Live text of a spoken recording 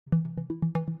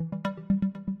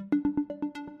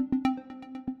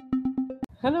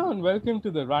Hello and welcome to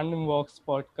the Random Walks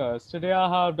podcast. Today I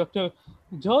have Dr.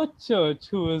 George Church,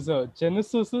 who is a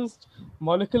geneticist,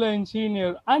 molecular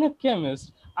engineer, and a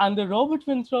chemist, and the Robert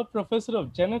Winthrop Professor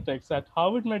of Genetics at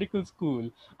Harvard Medical School,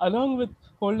 along with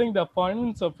holding the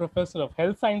appointments of Professor of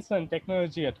Health Science and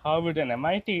Technology at Harvard and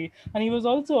MIT. And he was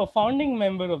also a founding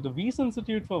member of the Wyss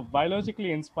Institute for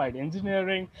Biologically Inspired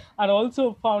Engineering and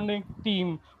also founding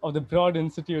team of the Broad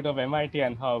Institute of MIT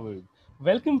and Harvard.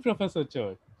 Welcome, Professor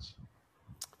Church.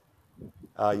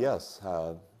 Yes,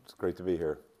 it's great to be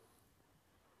here.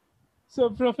 So,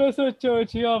 Professor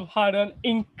Church, you have had an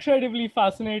incredibly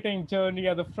fascinating journey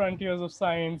at the frontiers of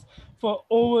science for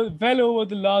well over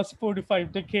the last 4 to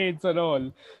 5 decades and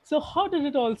all. So, how did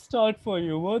it all start for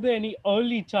you? Were there any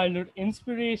early childhood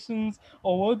inspirations,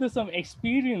 or were there some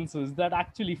experiences that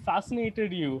actually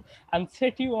fascinated you and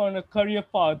set you on a career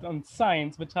path on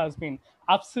science, which has been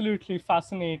absolutely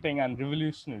fascinating and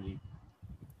revolutionary?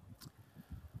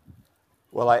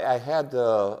 Well, I had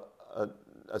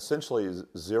essentially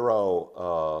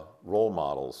zero role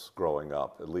models growing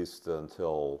up, at least you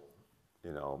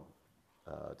know,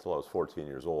 until I was 14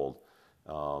 years old.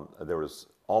 There was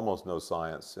almost no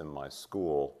science in my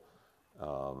school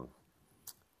um,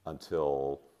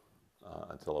 until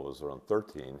until I was around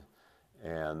 13,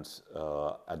 and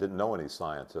I didn't know any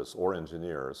scientists or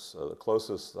engineers. The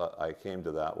closest I came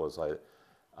to that was I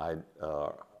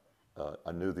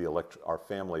I knew our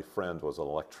family friend was an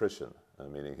electrician,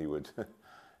 meaning he would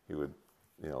he would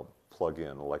plug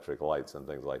in electric lights and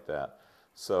things like that.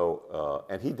 So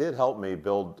and he did help me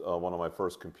build one of my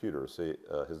first computers.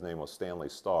 His name was Stanley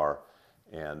Starr,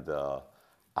 and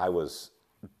I was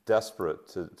desperate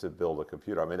to build a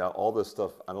computer. I mean, all this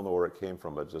stuff, I don't know where it came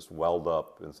from, but just welled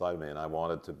up inside me, and I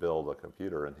wanted to build a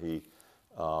computer. And he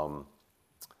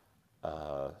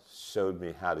showed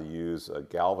me how to use a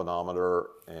galvanometer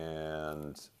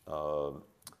and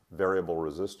variable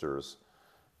resistors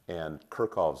and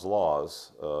Kirchhoff's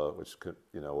laws, which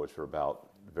are about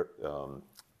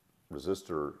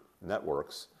resistor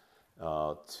networks,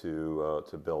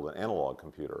 to build an analog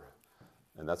computer,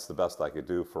 and that's the best I could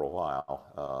do for a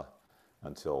while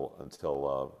until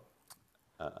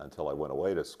I went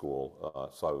away to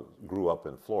school. So I grew up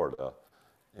in Florida,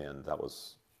 and that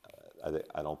was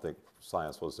I don't think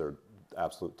science was their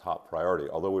absolute top priority.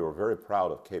 Although we were very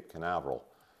proud of Cape Canaveral,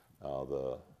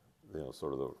 the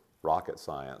sort of the rocket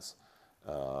science,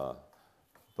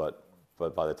 but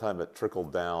by the time it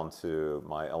trickled down to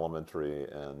my elementary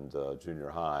and junior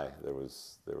high, there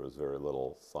was very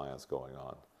little science going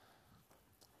on.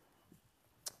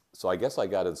 So I guess I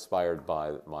got inspired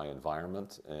by my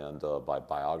environment and by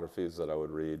biographies that I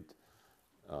would read,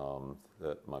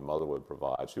 that my mother would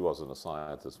provide. She wasn't a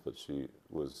scientist, but she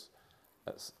was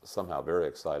somehow very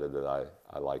excited that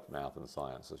I liked math and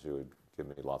science. So she would give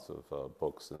me lots of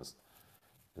books and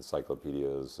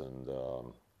encyclopedias and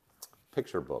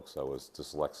picture books. I was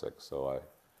dyslexic, so I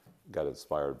got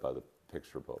inspired by the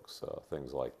picture books,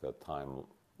 things like the Time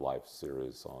Life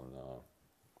series on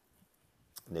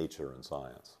nature and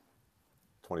science,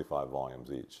 25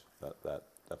 volumes each. That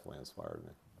definitely inspired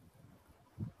me.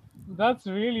 That's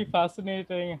really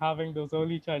fascinating having those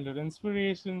early childhood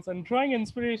inspirations and drawing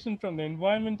inspiration from the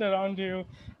environment around you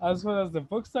as well as the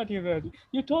books that you read.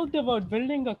 You talked about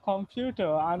building a computer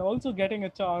and also getting a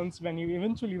chance when you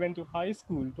eventually went to high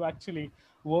school to actually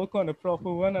work on a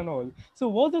proper one and all. So,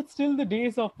 was it still the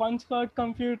days of punch card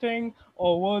computing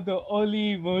or were the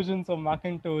early versions of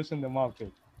Macintosh in the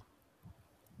market?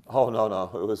 Oh, no, no.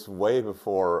 It was way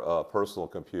before personal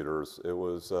computers.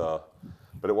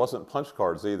 But it wasn't punch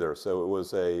cards either. So it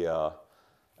was a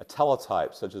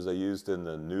teletype, such as they used in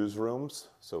the newsrooms.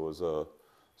 So it was a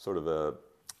sort of a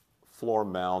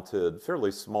floor-mounted,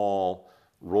 fairly small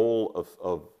roll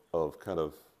of kind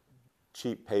of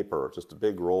cheap paper, just a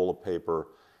big roll of paper,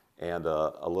 and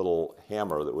a little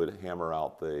hammer that would hammer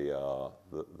out the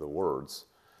words.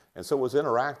 And so it was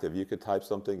interactive. You could type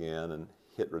something in and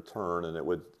hit return, and it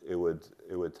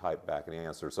would type back an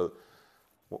answer. So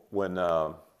when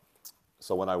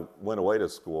when I went away to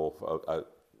school, I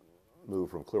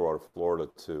moved from Clearwater, Florida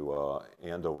to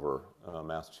Andover,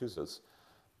 Massachusetts.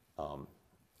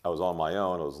 I was on my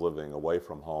own. I was living away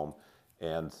from home,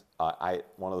 and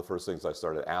one of the first things I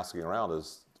started asking around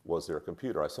is, was there a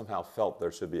computer? I somehow felt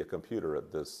there should be a computer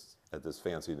at this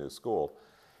fancy new school,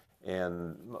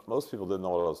 and most people didn't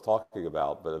know what I was talking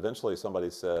about. But eventually,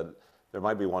 somebody said there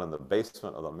might be one in the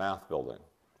basement of the math building,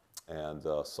 and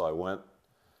so I went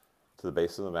to the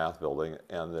base of the math building,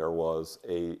 and there was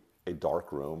a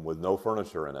dark room with no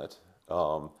furniture in it,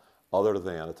 other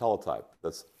than a teletype.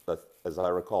 As I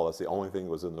recall, that's the only thing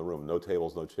that was in the room. No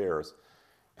tables, no chairs.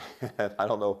 And I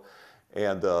don't know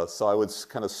And so I would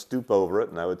kind of stoop over it,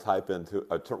 and I would type into,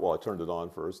 well, I turned it on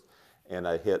first, and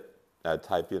I'd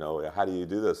type, how do you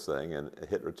do this thing, and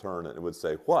hit return, and it would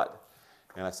say, what?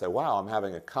 And I say, wow, I'm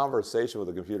having a conversation with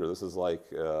the computer. This is like,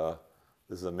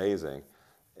 this is amazing.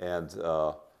 And,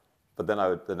 but then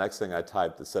the next thing I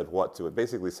typed, it said what to it,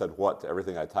 basically said what to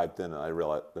everything I typed in, and I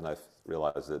realized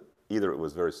that either it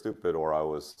was very stupid or I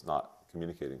was not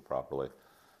communicating properly.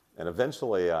 And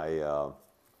eventually I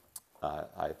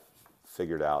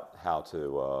figured out how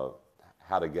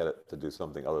to get it to do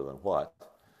something other than what.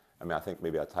 I mean, I think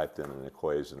maybe I typed in an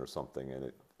equation or something,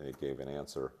 and it gave an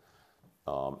answer.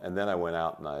 And then I went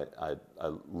out and I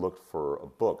looked for a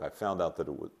book. I found out that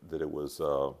it was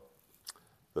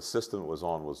the system it was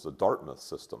on was the Dartmouth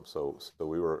system. So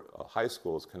high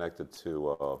school was connected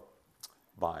to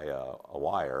by a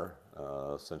wire,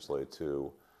 essentially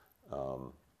to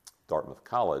Dartmouth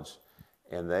College,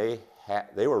 and they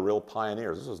were real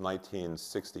pioneers. This was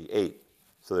 1968,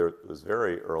 so it was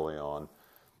very early on.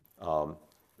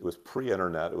 It was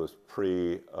pre-internet. It was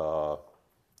pre-ARPANET.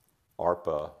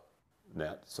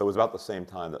 So it was about the same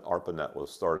time that ARPANET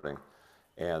was starting,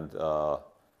 and so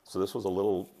this was a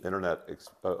little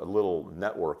a little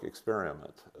network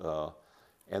experiment.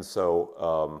 And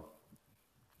so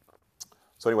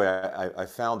anyway, I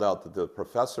found out that the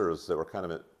professors that were kind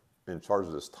of in charge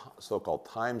of this so-called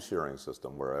time-sharing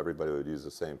system, where everybody would use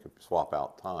the same, swap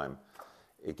out time,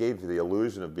 it gave you the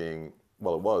illusion of being,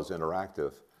 well, it was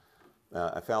interactive.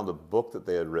 I found a book that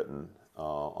they had written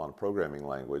on a programming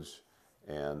language,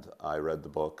 and I read the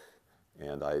book,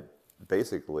 and I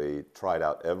basically tried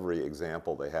out every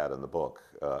example they had in the book.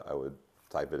 I would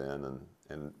type it in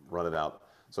and run it out.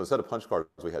 So instead of punch cards,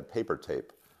 we had paper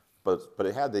tape, but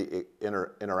it had the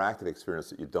interactive experience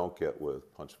that you don't get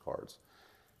with punch cards.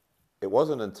 It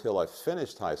wasn't until I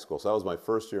finished high school, so that was my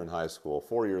first year in high school.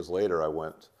 4 years later, I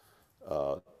went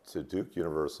to Duke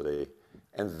University,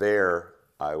 and there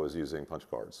I was using punch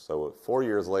cards. So 4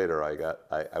 years later,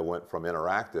 I went from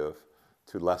interactive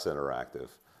to less interactive,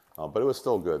 but it was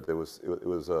still good. It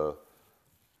was a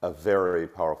very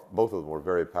powerful. Both of them were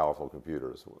very powerful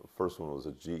computers. The first one was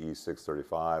a GE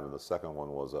 635, and the second one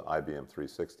was an IBM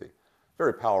 360.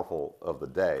 Very powerful of the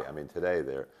day. I mean, today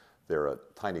they're a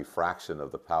tiny fraction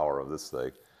of the power of this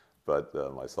thing, but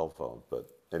my cell phone.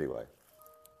 But anyway,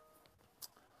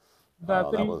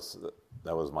 That that thing,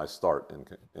 was my start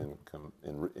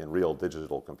in real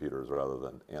digital computers rather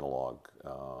than analog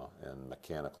and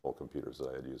mechanical computers that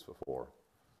I had used before.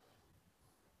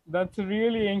 That's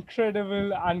really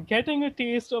incredible. And getting a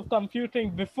taste of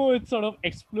computing before it sort of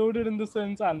exploded in the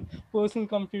sense and personal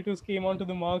computers came onto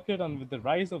the market, and with the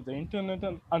rise of the internet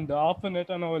and the ARPANET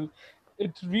and all,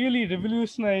 it really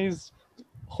revolutionized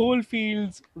whole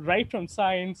fields, right from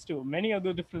science to many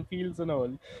other different fields and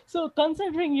all. So,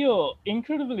 considering your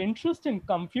incredible interest in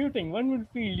computing, one would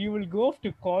feel you will go off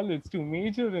to college to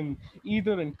major in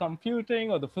either in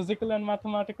computing or the physical and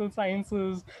mathematical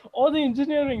sciences or the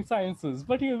engineering sciences,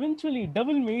 but you eventually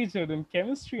double majored in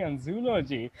chemistry and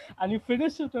zoology, and you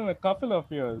finished it in a couple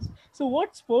of years. So,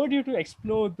 what spurred you to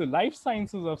explore the life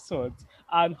sciences of sorts,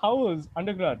 and how was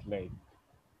undergrad like?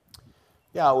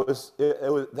 Yeah,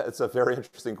 it's a very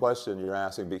interesting question you're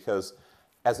asking, because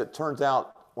as it turns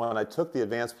out, when I took the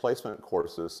advanced placement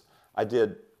courses, I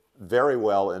did very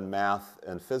well in math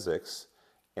and physics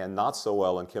and not so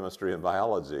well in chemistry and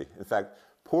biology. In fact,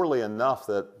 poorly enough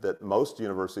that most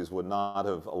universities would not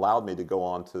have allowed me to go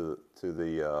on to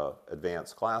the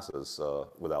advanced classes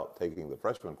without taking the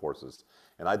freshman courses.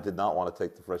 And I did not want to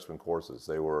take the freshman courses.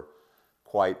 They were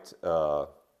quite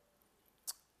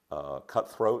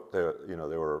cutthroat. They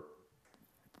were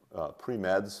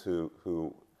pre-meds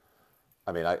who,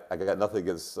 I mean, I got nothing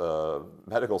against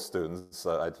medical students.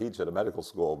 I teach at a medical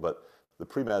school, but the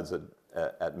pre-meds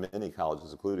at many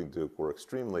colleges, including Duke, were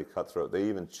extremely cutthroat. They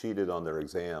even cheated on their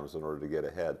exams in order to get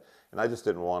ahead. And I just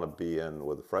didn't want to be in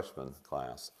with the freshman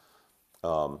class.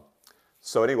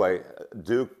 So anyway,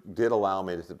 Duke did allow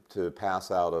me to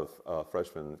pass out of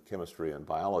freshman chemistry and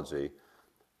biology,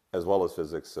 as well as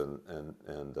physics and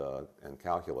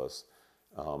calculus.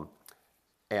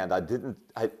 And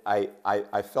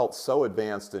I felt so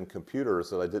advanced in computers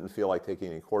that I didn't feel like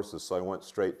taking any courses, so I went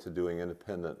straight to doing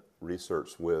independent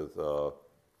research with some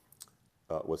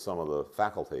of the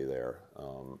faculty there.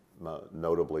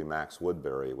 Notably, Max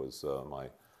Woodbury was my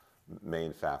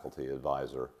main faculty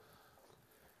advisor.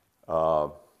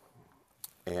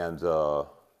 And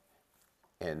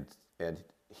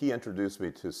he introduced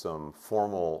me to some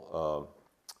formal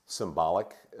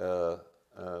symbolic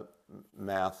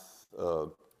math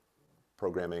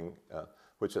programming,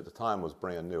 which at the time was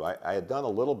brand new. I had done a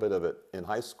little bit of it in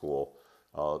high school,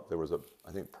 There was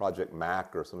I think Project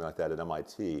Mac or something like that at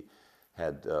MIT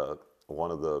had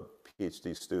one of the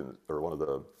PhD students, or one of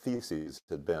the theses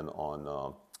had been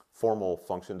on formal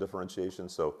function differentiation.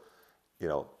 So, you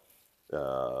know,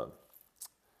 uh,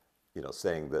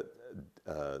 saying that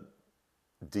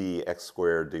dx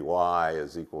squared dy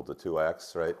is equal to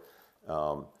 2x, right?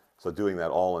 So doing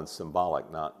that all in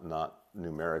symbolic, not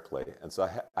numerically. And so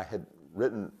I had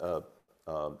written a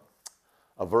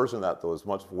version of that was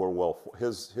much more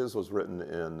his was written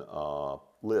in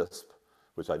Lisp,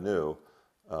 which I knew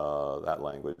that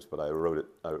language, but I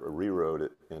rewrote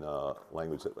it in a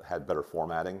language that had better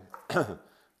formatting,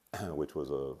 which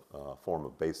was a form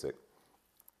of BASIC.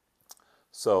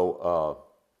 So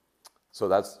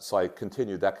so I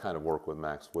continued that kind of work with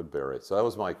Max Woodbury. So that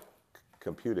was my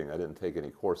computing. I didn't take any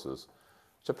courses,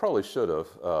 which I probably should have.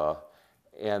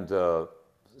 And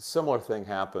similar thing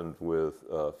happened with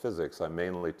physics. I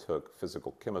mainly took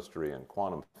physical chemistry and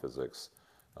quantum physics.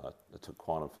 I took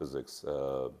quantum physics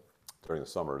during the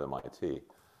summer at MIT.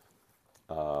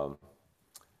 But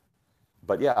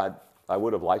yeah, I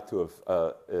would have liked to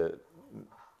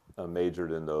have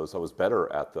majored in those. I was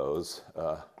better at those.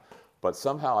 But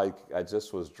somehow I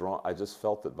just was drawn, I just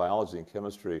felt that biology and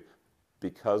chemistry,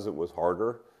 because it was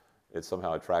harder, it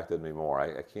somehow attracted me more.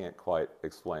 I can't quite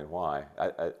explain why.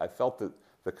 I felt that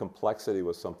the complexity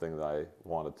was something that I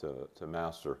wanted to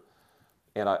master.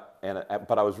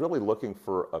 But I was really looking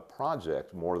for a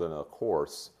project more than a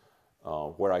course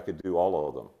where I could do all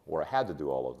of them, where I had to do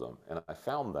all of them. And I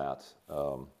found that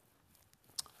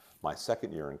my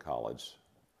second year in college.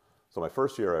 So my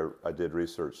first year I did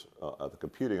research, the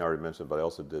computing I already mentioned, but I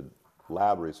also did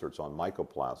lab research on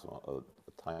mycoplasma, a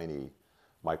tiny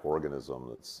microorganism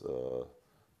that's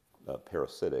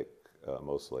parasitic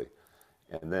mostly.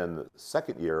 And then the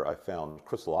second year I found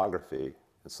crystallography,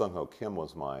 and Sung Ho Kim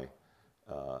was my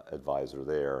advisor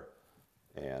there.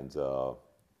 And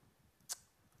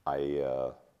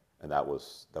and that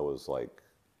was like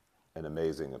an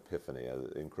amazing epiphany.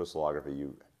 In crystallography,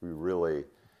 you really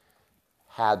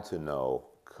had to know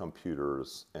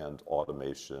computers and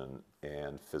automation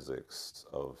and physics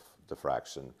of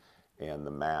diffraction and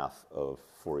the math of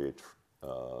Fourier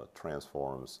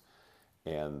transforms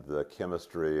and the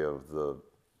chemistry of the,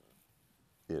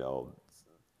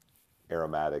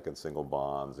 aromatic and single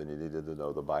bonds, and you needed to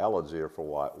know the biology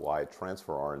for why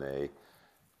transfer RNA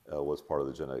was part of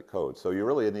the genetic code. So you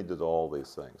really needed all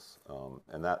these things,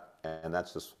 and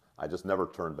that's just, I just never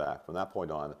turned back. From that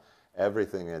point on,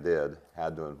 everything I did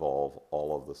had to involve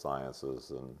all of the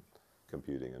sciences and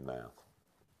computing and math.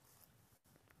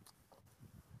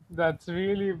 That's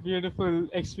really a beautiful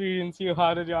experience you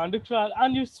had at your undergrad.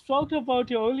 And you talked about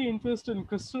your early interest in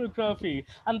crystallography.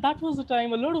 And that was the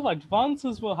time a lot of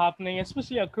advances were happening,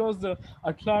 especially across the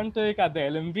Atlantic at the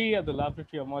LMB, at the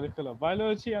Laboratory of Molecular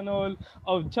Biology and all.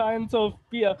 Of giants of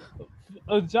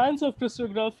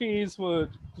crystallographies were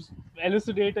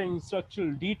elucidating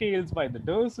structural details by the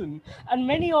dozen, and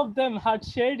many of them had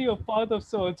shared your path of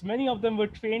sorts. Many of them were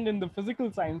trained in the physical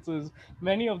sciences.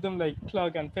 Many of them, like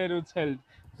Clark and Perutz, held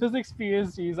physics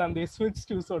PhDs, and they switched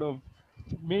to sort of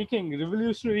making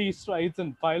revolutionary strides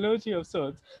in biology of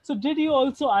sorts. So, did you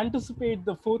also anticipate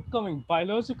the forthcoming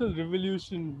biological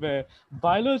revolution where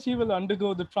biology will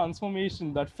undergo the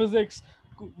transformation that physics,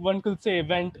 one could say,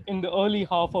 went in the early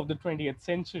half of the 20th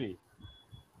century?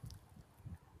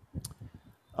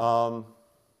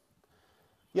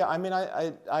 Yeah, I mean,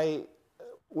 I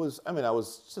was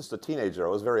just a teenager. I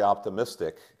was very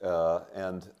optimistic,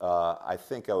 and I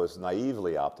think I was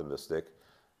naively optimistic,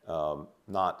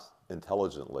 not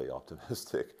intelligently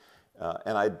optimistic.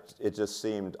 It just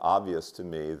seemed obvious to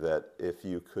me that if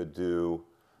you could do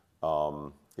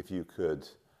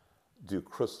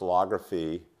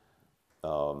crystallography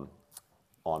on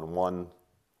one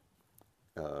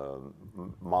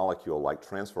molecule like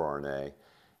transfer RNA,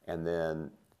 and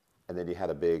then you had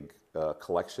a big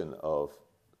collection of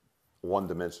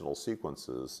one-dimensional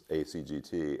sequences,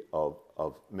 ACGT,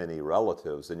 of many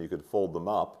relatives, and you could fold them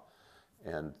up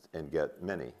and get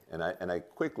many. And I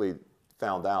quickly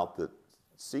found out that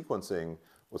sequencing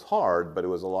was hard, but it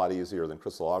was a lot easier than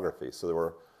crystallography. So there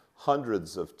were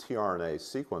hundreds of tRNA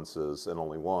sequences and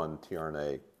only one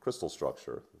tRNA crystal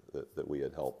structure that we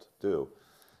had helped do.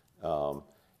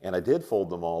 And I did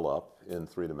fold them all up in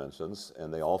 3 dimensions,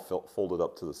 and they all folded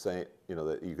up to the same,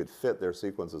 that you could fit their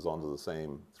sequences onto the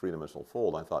same 3-dimensional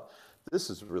fold. I thought,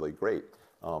 this is really great.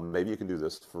 Maybe you can do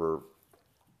this for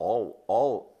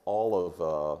all of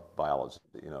biology,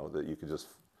 that you could just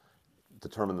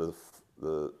determine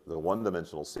the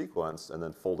one-dimensional sequence and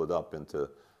then fold it up into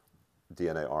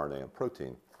DNA, RNA, and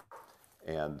protein.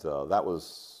 And that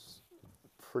was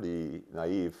pretty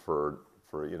naive for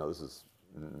this is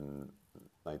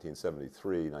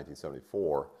 1973,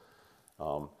 1974.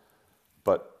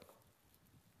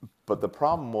 But the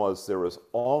problem was there was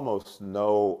almost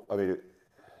no,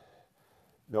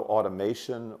 no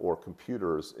automation or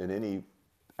computers in any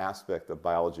aspect of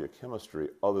biology or chemistry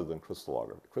other than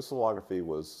crystallography. Crystallography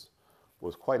was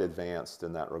quite advanced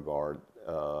in that regard,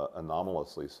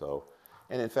 anomalously so.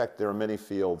 And in fact, there are many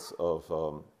fields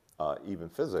of even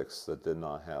physics that did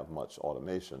not have much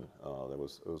automation. It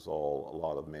was all a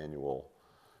lot of manual.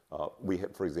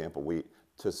 For example,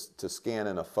 to scan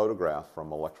in a photograph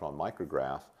from electron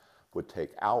micrograph would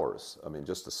take hours. I mean,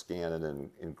 just to scan it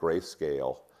in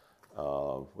grayscale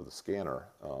with a scanner.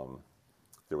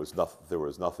 There was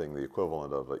nothing the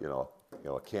equivalent of a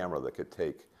camera that could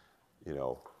take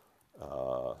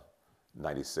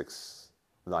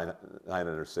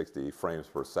 960 frames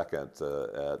per second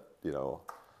at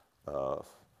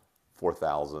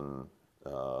 4,000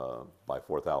 by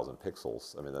 4,000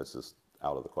 pixels. I mean, that's just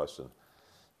out of the question.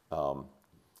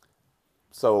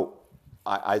 So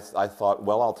I thought,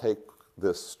 well, I'll take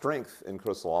this strength in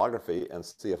crystallography and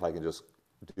see if I can just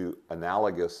do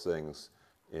analogous things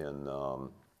in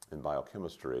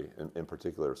biochemistry, in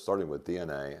particular, starting with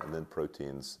DNA and then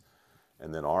proteins,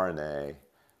 and then RNA,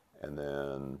 and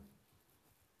then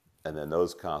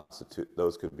those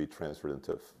could be transferred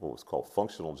into what was called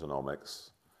functional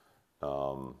genomics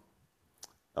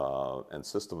and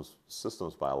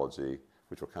systems biology,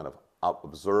 which were kind of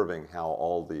observing how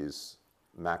all these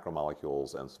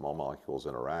macromolecules and small molecules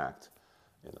interact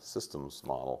in a systems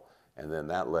model, and then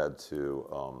that led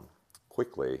to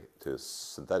quickly to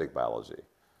synthetic biology.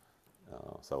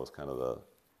 So that was kind of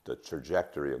the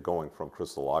trajectory of going from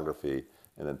crystallography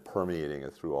and then permeating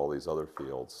it through all these other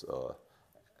fields,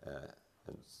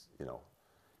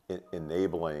 and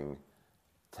enabling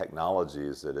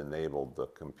technologies that enabled the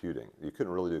computing. You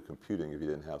couldn't really do computing if you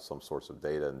didn't have some source of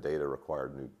data, and data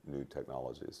required new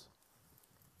technologies.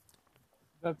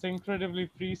 That's incredibly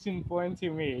prescient points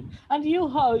you made. And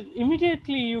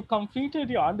immediately you completed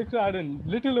your undergrad in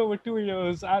little over 2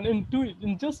 years, and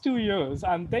in just 2 years,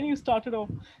 and then you started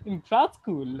off in grad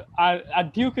school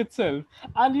at Duke itself,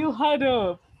 and you had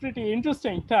a pretty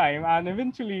interesting time, and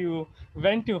eventually you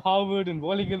went to Harvard in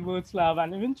Wally Gilbert's lab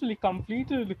and eventually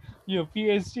completed your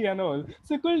PhD and all.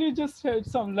 So could you just shed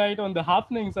some light on the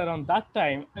happenings around that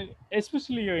time,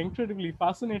 especially your incredibly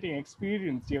fascinating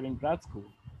experience during grad school?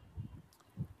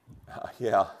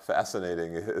 Yeah,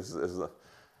 fascinating.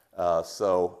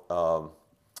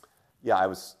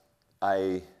 Yeah,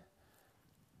 I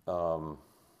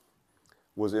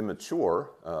was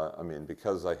immature.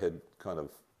 Because I had kind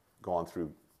of gone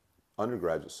through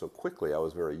undergraduate so quickly, I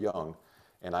was very young,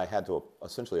 and I had to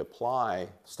essentially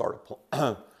start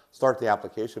the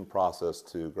application process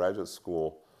to graduate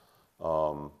school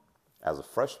as a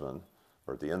freshman,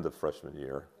 or at the end of freshman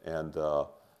year,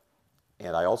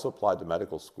 and I also applied to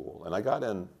medical school, and I got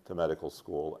into medical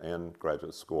school and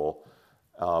graduate school,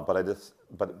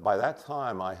 but by that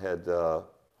time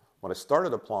when I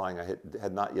started applying, I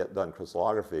had not yet done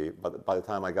crystallography, but by the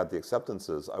time I got the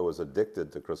acceptances, I was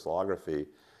addicted to crystallography,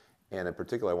 and in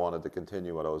particular, I wanted to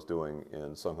continue what I was doing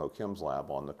in Sung-Ho Kim's lab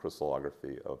on the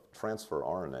crystallography of transfer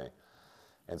RNA,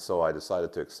 and so I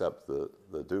decided to accept the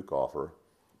Duke offer.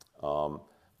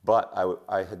 But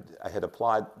I had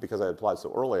applied, because I had applied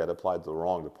so early, I had applied to the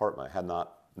wrong department. I had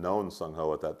not known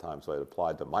Sung-Ho at that time, so I had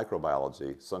applied to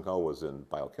microbiology. Sung-Ho was in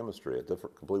biochemistry, a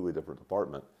completely different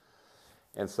department.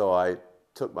 And so I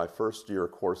took my first year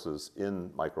courses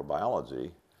in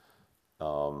microbiology,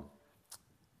 but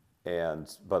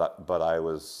I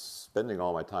was spending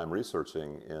all my time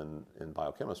researching in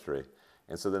biochemistry.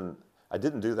 And so then I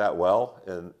didn't do that well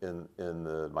in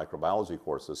the microbiology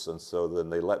courses, and so then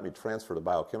they let me transfer to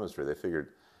biochemistry. They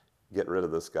figured, get rid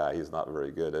of this guy, he's not very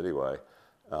good anyway.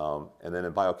 And then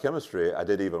in biochemistry, I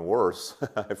did even worse.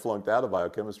 I flunked out of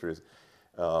biochemistry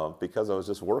because I was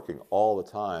just working all the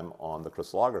time on the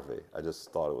crystallography. I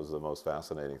just thought it was the most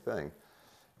fascinating thing.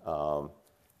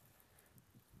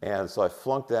 And so I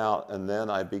flunked out, and then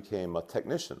I became a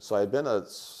technician. So I had been a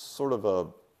sort of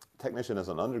a technician as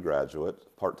an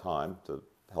undergraduate, part-time, to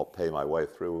help pay my way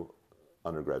through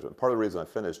undergraduate. Part of the reason I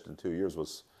finished in 2 years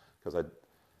was because I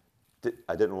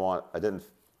didn't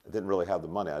really have the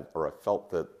money, or I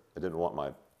felt that I didn't want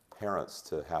my parents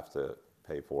to have to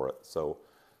pay for it. So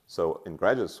in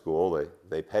graduate school,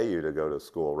 they pay you to go to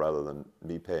school rather than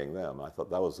me paying them. I thought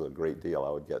that was a great deal.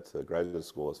 I would get to graduate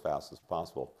school as fast as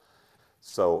possible.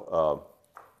 So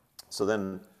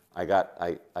then I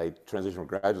transitioned from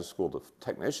graduate school to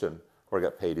technician, where I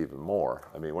got paid even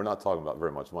more. I mean, we're not talking about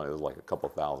very much money. It was like a couple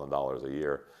 $1,000s a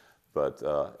year. But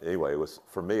anyway, it was,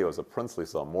 for me, it was a princely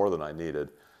sum, more than I needed.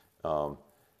 Um,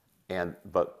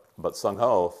 but Sung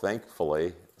Ho,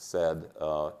 thankfully, said,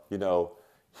 you know,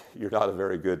 you're not a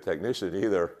very good technician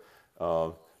either.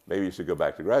 Maybe you should go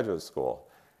back to graduate school.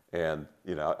 And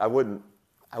you know, I wouldn't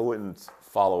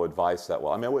follow advice that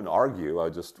well. I mean, I wouldn't argue. I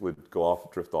just would go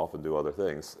off, drift off, and do other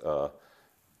things.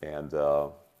 And you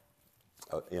know,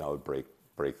 I would break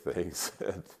things.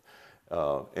 And,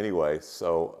 anyway,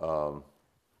 so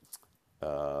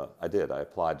I did. I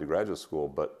applied to graduate school,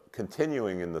 but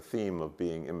continuing in the theme of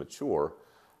being immature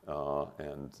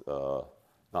and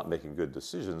not making good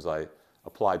decisions, I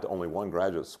applied to only one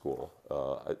graduate school.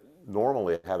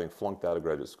 Normally, having flunked out of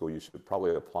graduate school, you should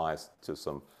probably apply to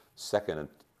some second and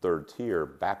third tier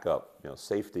backup, you know,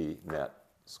 safety net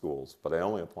schools. But I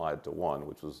only applied to one,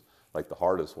 which was like the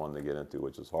hardest one to get into,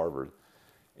 which is Harvard.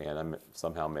 And I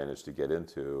somehow managed to get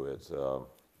into it,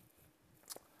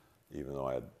 even though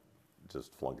I had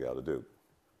just flunked out of Duke.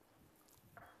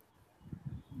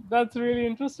 That's really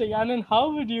interesting. And then how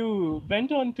would you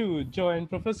went on to join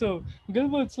Professor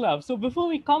Gilbert's lab? So before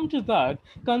we come to that,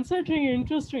 considering your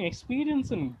interesting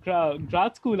experience in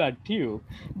grad school at Duke,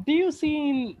 do you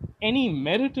see any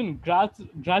merit in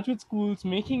graduate schools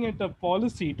making it a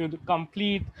policy to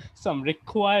complete some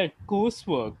required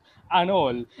coursework and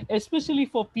all, especially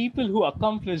for people who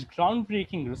accomplish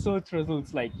groundbreaking research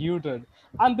results like you did?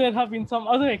 And there have been some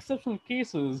other exceptional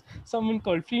cases. Someone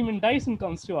called Freeman Dyson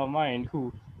comes to our mind,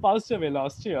 who passed away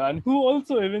last year, and who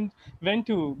also even went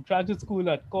to graduate school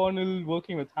at Cornell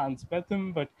working with Hans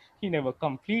Bethem, but he never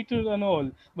completed and all.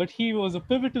 But he was a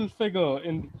pivotal figure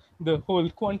in the whole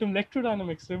quantum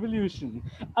electrodynamics revolution.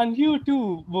 And you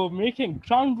too were making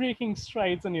groundbreaking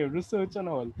strides in your research and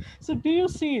all. So do you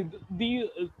see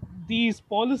these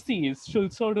policies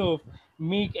should sort of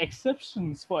make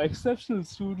exceptions for exceptional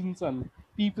students and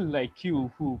people like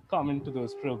you who come into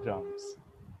those programs?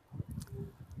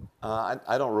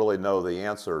 I don't really know the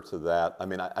answer to that. I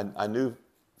mean, I knew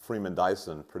Freeman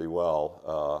Dyson pretty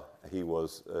well. He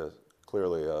was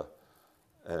clearly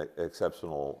an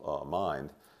exceptional mind,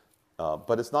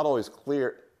 but it's not always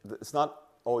clear. It's not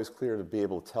always clear to be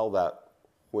able to tell that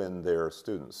when they're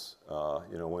students.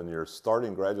 You know, when you're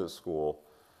starting graduate school,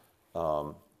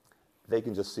 they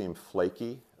can just seem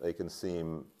flaky. They can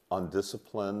seem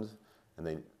undisciplined,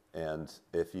 and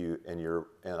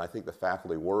I think the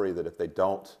faculty worry that if they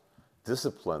don't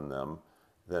discipline them,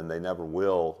 then they never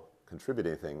will contribute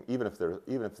anything. Even if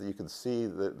you can see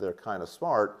that they're kind of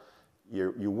smart,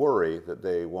 you worry that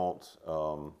they won't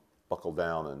buckle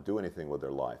down and do anything with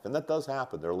their life. And that does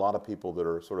happen. There are a lot of people that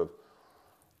are sort of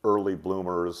early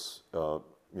bloomers, you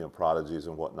know, prodigies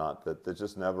and whatnot, that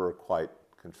just never quite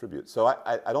contribute. So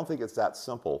I don't think it's that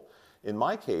simple. In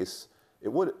my case,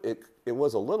 it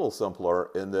was a little simpler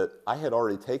in that I had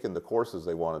already taken the courses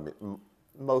they wanted me,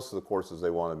 most of the courses they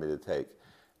wanted me to take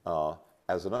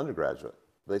as an undergraduate.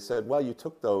 They said, well, you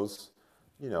took those,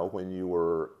 you know, when you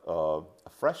were a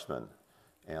freshman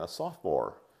and a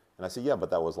sophomore. And I said, yeah, but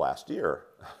that was last year,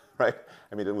 right?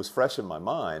 I mean, it was fresh in my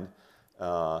mind.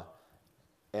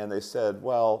 And they said,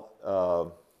 well,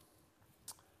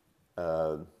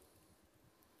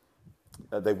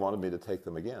 they wanted me to take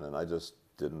them again, and I just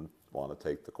didn't want to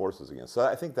take the courses again. So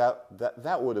I think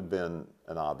that would have been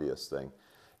an obvious thing.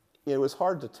 It was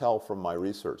hard to tell from my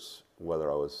research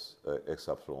whether I was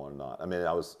exceptional or not. I mean,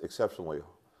 I was exceptionally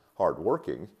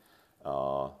hardworking,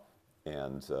 but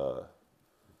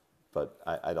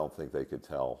I don't think they could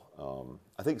tell.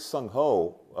 I think Sung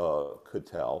Ho could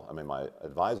tell. I mean, my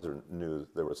advisor knew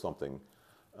there was something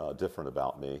different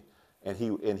about me, and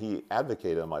he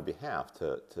advocated on my behalf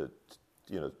to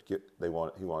you know,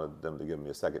 he wanted them to give me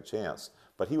a second chance.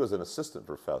 But he was an assistant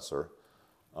professor.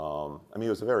 I mean, he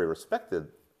was a very respected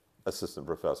assistant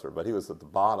professor, but he was at the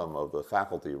bottom of the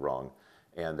faculty rung,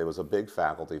 and there was a big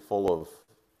faculty full of,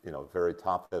 you know, very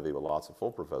top-heavy with lots of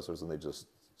full professors, and they just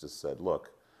said,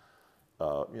 look,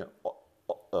 you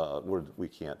know, we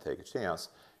can't take a chance.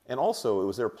 And also, it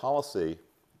was their policy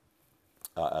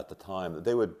at the time that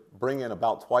they would bring in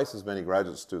about twice as many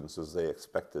graduate students as they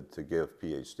expected to give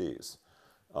PhDs.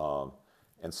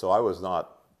 And so I was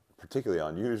not particularly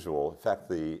unusual. In fact,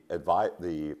 there's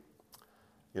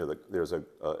an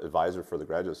advisor for the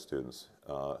graduate students,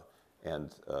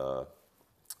 and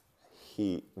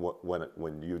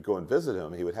when you'd go and visit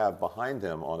him, he would have behind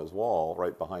him on his wall,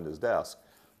 right behind his desk,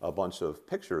 a bunch of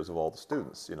pictures of all the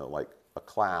students. You know, like a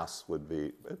class would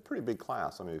be a pretty big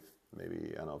class. I mean,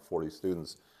 maybe, I don't know, 40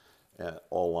 students,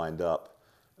 all lined up,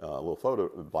 a little photo,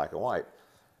 black and white.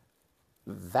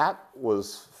 That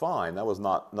was fine. That was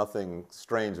nothing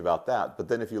strange about that. But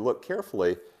then if you look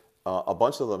carefully, a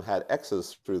bunch of them had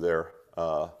X's through their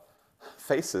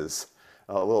faces,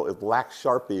 little black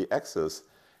Sharpie X's,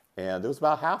 and it was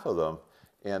about half of them.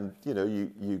 And you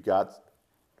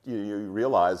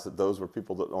realize that those were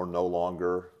people that are no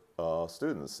longer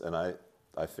students. And I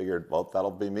figured, well,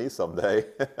 that'll be me someday,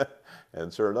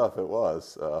 and sure enough, it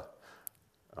was.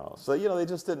 So they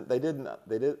just didn't.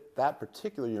 That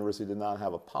particular university did not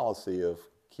have a policy of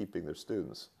keeping their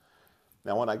students.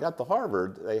 Now, when I got to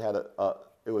Harvard, they had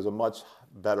it was a much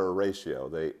better ratio.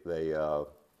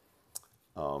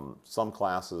 Some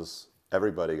classes,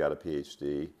 everybody got a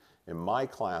PhD. In my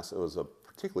class, it was a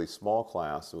particularly small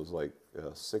class. It was like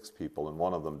 6 people, and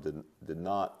one of them did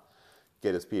not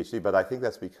get his PhD. But I think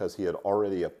that's because he had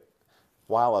already,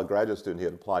 while a graduate student, he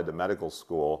had applied to medical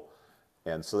school,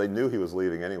 and so they knew he was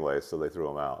leaving anyway, so they threw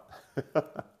him out.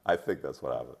 I think that's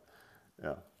what happened.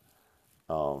 Yeah.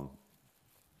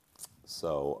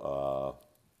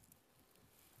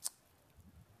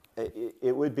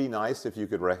 It would be nice if you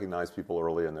could recognize people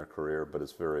early in their career, but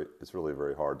it's really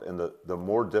very hard. And the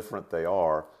more different they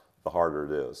are, the harder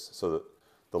it is. So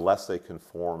the less they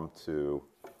conform to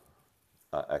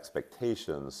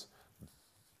expectations,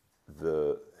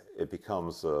 it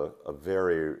becomes a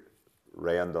very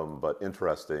random but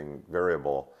interesting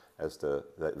variable as to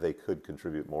that they could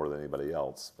contribute more than anybody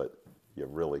else, but you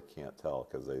really can't tell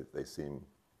because they seem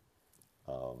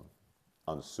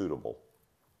unsuitable.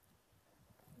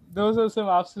 Those are some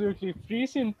absolutely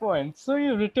prescient points. So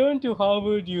you returned to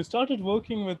Harvard, you started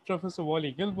working with Professor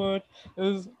Wally Gilbert.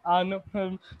 Was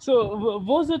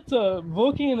it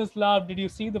working in his lab, did you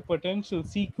see the potential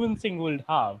sequencing would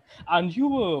have? And you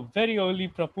were a very early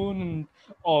proponent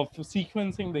of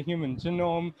sequencing the human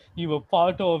genome. You were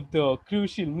part of the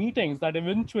crucial meetings that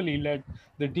eventually led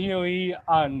the DOE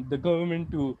and the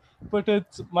government to put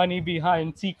its money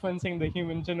behind sequencing the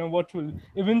human genome, what will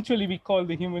eventually be called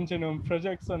the Human Genome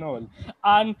Projects and all.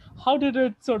 And how did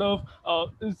it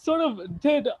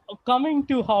did coming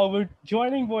to Harvard,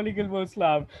 joining Wally Gilbert's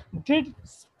lab, did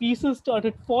pieces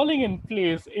started falling in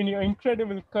place in your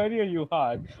incredible career you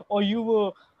had, or you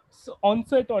were on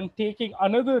set on taking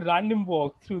another random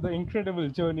walk through the incredible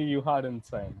journey you had in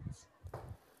science?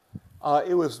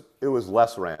 It was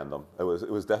less random. It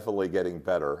was definitely getting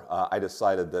better. I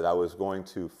decided that I was going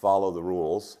to follow the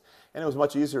rules, and it was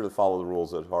much easier to follow the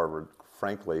rules at Harvard,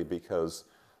 frankly, because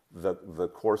the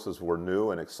courses were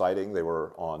new and exciting. They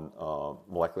were on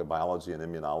molecular biology and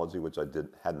immunology, which I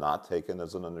had not taken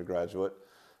as an undergraduate,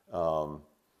 and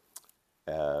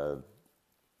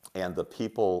the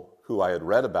people who I had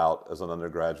read about as an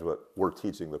undergraduate were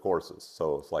teaching the courses.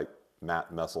 So it's like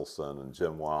Matt Messelson and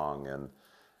Jim Wong and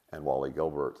Wally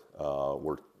Gilbert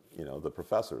were, the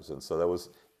professors, and so that was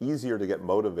easier to get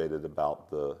motivated about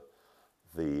the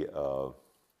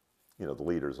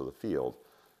leaders of the field.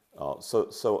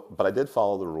 But I did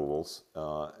follow the rules,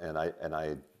 and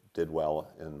I did well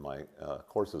in my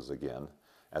courses again,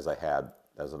 as I had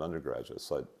as an undergraduate.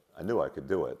 So I knew I could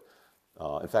do it.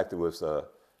 In fact, it was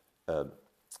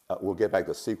we'll get back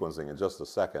to sequencing in just a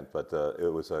second, but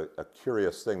it was a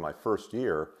curious thing. My first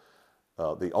year.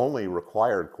 The only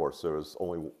required course, there was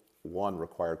only one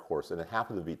required course, and it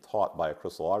happened to be taught by a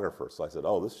crystallographer. So I said,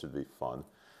 oh, this should be fun.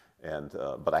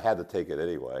 But I had to take it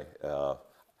anyway.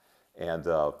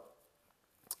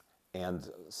 And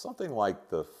something like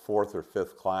the 4th or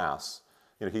 5th class,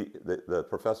 the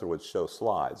professor would show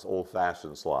slides,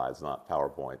 old-fashioned slides, not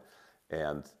PowerPoint.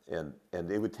 And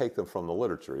he would take them from the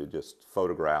literature. He'd just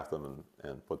photograph them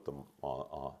and put them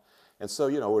on. And so,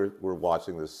 we're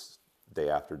watching this day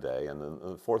after day, and in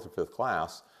the 4th or 5th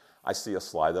class, I see a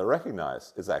slide that I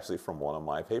recognize. It's actually from one of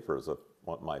my papers,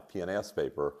 my PNAS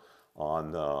paper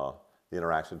on the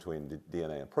interaction between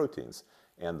DNA and proteins.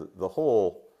 And the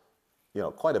whole,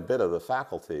 quite a bit of the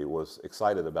faculty was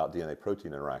excited about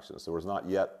DNA-protein interactions. There was not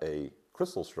yet a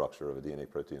crystal structure of a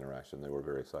DNA-protein interaction they were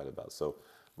very excited about. So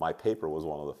my paper was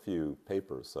one of the few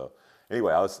papers. So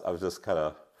anyway, I was just kind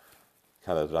of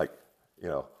like,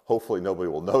 hopefully nobody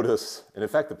will notice. And in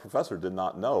fact, the professor did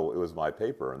not know it was my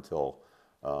paper until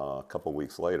a couple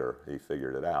weeks later. He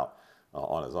figured it out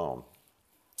on his own.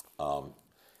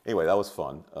 Anyway, that was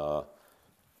fun.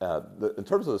 In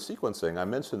terms of the sequencing, I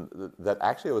mentioned that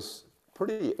actually I was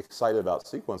pretty excited about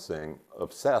sequencing,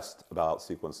 obsessed about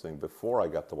sequencing before I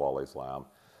got to Wally's lab.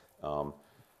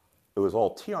 It was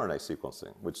all tRNA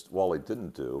sequencing, which Wally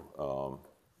didn't do.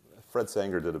 Fred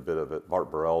Sanger did a bit of it.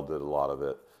 Bart Burrell did a lot of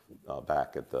it.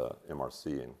 Back at the MRC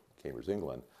in Cambridge,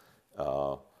 England.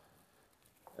 I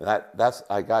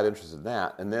got interested in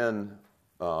that. And then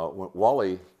when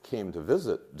Wally came to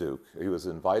visit Duke, he was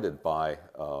invited by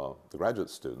the graduate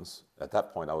students. At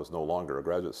that point, I was no longer a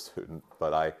graduate student,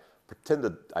 but I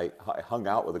pretended I hung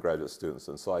out with the graduate students,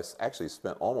 and so I actually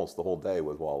spent almost the whole day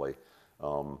with Wally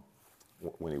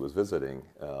when he was visiting.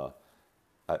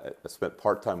 I spent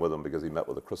part-time with him because he met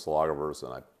with the crystallographers,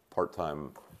 and I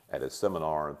part-time at his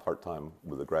seminar and part-time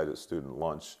with the graduate student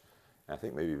lunch, and I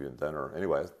think maybe even dinner.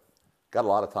 Anyway, got a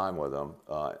lot of time with him,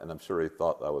 and I'm sure he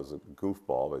thought I was a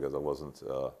goofball because I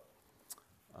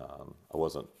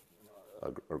wasn't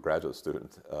a graduate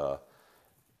student.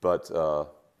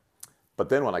 But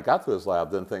then when I got to his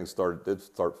lab, then things did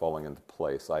start falling into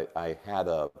place. I had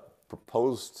a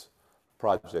proposed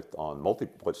project on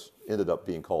which ended up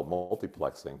being called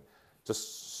multiplexing.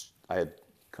 I had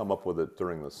come up with it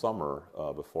during the summer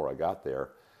before I got there,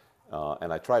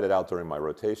 and I tried it out during my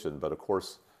rotation. But of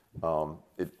course,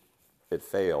 it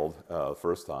failed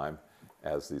first time,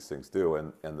 as these things do.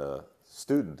 And the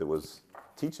student that was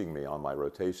teaching me on my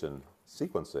rotation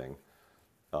sequencing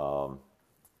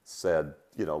said,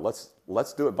 you know,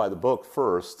 let's do it by the book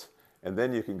first, and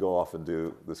then you can go off and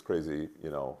do this crazy,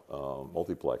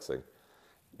 multiplexing.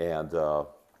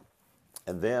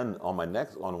 And then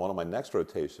on one of my next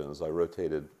rotations, I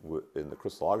rotated in the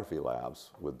crystallography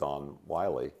labs with Don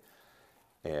Wiley,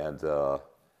 and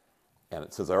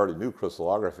since I already knew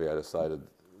crystallography, I decided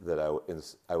that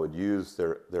I would use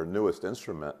their newest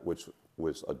instrument, which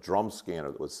was a drum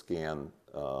scanner that would scan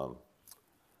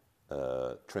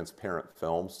transparent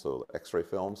films, so X-ray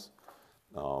films.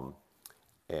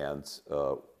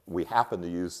 We happened to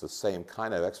use the same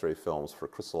kind of X-ray films for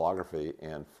crystallography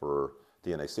and for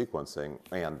DNA sequencing,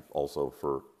 and also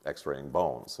for X-raying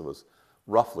bones. It was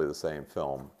roughly the same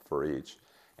film for each,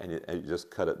 and you just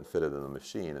cut it and fit it in the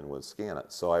machine and would scan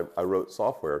it. So I wrote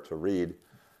software to read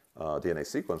DNA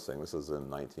sequencing. This is in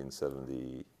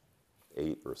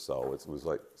 1978 or so. It was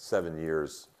like 7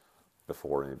 years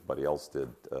before anybody else did,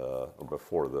 or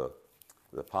before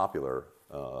the popular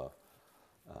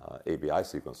ABI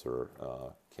sequencer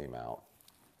came out.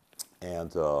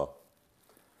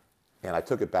 And I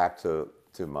took it back to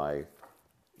my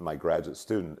graduate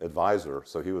student advisor.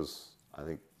 So he was, I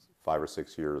think, 5 or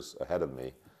 6 years ahead of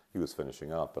me. He was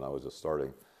finishing up, and I was just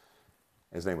starting.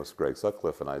 His name was Greg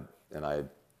Sutcliffe, and I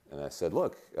said,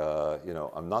 look,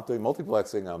 I'm not doing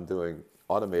multiplexing. I'm doing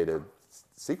automated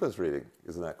sequence reading.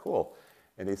 Isn't that cool?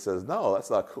 And he says, no, that's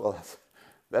not cool.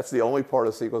 That's the only part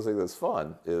of sequencing that's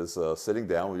fun, is sitting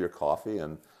down with your coffee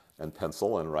and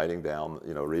pencil and writing down,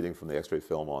 reading from the X-ray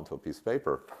film onto a piece of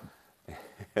paper.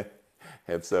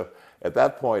 And so at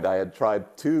that point, I had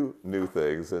tried 2 new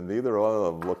things, and neither one of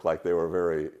them looked like they were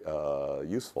very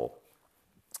useful.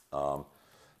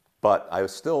 But I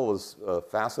still was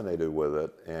fascinated with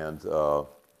it, and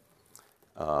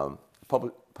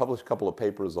published a couple of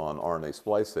papers on RNA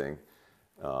splicing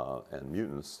and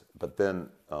mutants. But then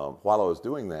while I was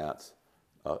doing that,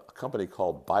 a company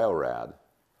called Bio-Rad,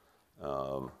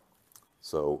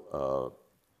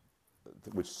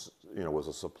 which was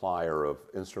a supplier of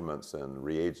instruments and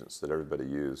reagents that everybody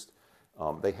used,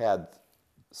 they had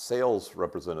sales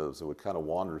representatives that would kind of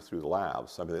wander through the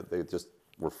labs. I mean, they just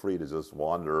were free to just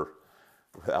wander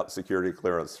without security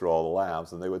clearance through all the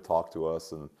labs, and they would talk to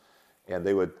us, and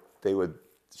they would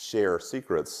share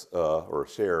secrets or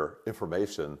share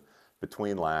information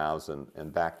between labs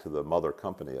and back to the mother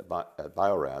company at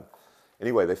Bio-Rad.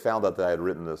 Anyway, they found out that I had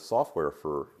written this software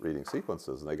for reading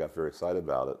sequences, and they got very excited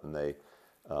about it, and they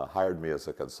hired me as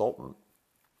a consultant.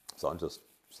 So I'm just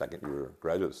second-year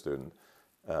graduate student,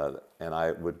 and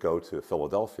I would go to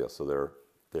Philadelphia. So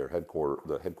the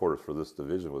headquarters for this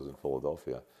division was in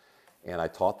Philadelphia, and I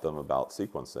taught them about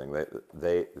sequencing.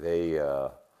 They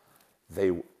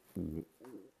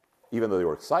even though they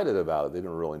were excited about it, they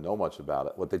didn't really know much about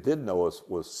it. What they did know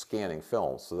was scanning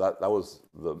films. So that was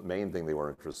the main thing they were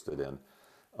interested in.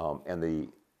 And the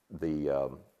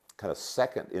kind of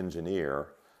second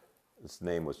engineer, his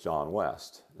name was John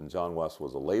West. And John West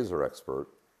was a laser expert,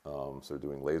 so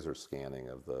doing laser scanning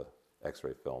of the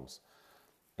X-ray films.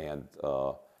 And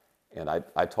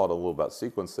I taught a little about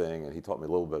sequencing, and he taught me a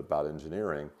little bit about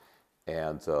engineering.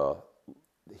 And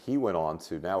he went on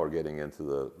to, now we're getting into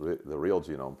the Real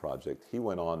Genome Project. He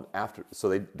went on after, so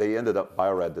they ended up,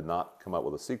 Bio-Rad did not come up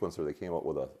with a sequencer, they came up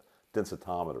with a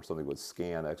densitometer, something that would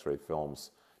scan X-ray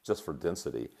films just for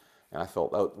density. And I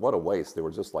felt, oh, what a waste. They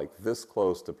were just like this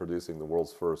close to producing the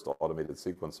world's first automated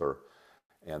sequencer,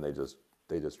 and they just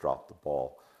dropped the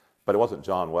ball. But it wasn't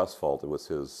John West's fault, it was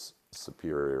his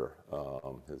superior,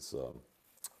 his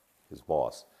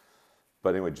boss.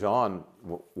 But anyway, John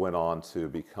went on to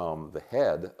become the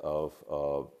head of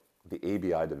the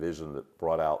ABI division that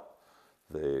brought out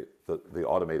the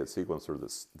automated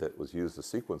sequencer that was used to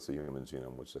sequence the human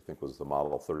genome, which I think was the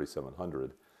model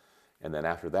 3700. And then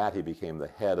after that, he became the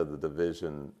head of the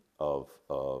division of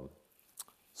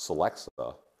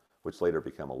Solexa, which later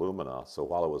became Illumina. So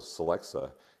while it was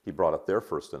Solexa, he brought up their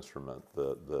first instrument,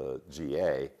 the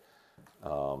GA.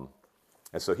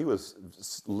 And so he was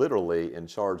literally in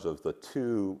charge of the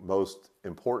two most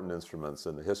important instruments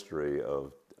in the history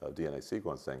of DNA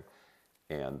sequencing.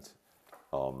 And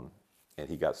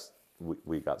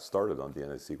we got started on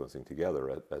DNA sequencing together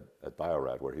at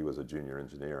Bio-Rad, where he was a junior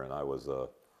engineer and I was a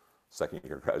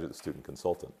second-year graduate student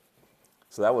consultant.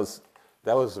 So that was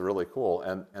really cool.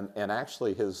 And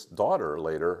actually, his daughter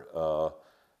later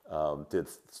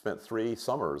spent 3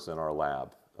 summers in our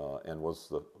lab and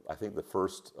was I think the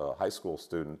first high school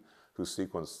student who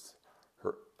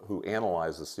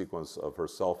analyzed the sequence of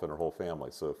herself and her whole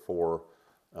family. So 4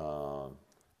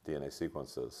 DNA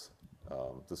sequences.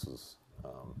 This was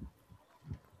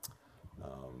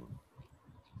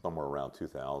somewhere around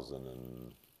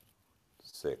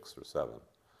 2006 or 7.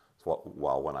 So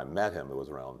while when I met him, it was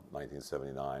around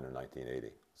 1979 or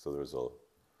 1980. So there's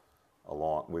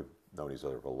we've known each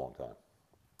other for a long time.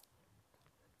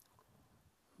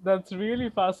 That's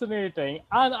really fascinating.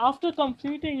 And after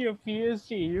completing your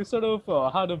PhD, you sort of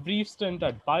had a brief stint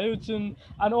at Biogen,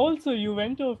 and also you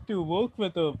went off to work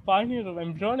with a pioneer of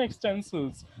embryonic stem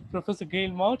cells, Professor Gail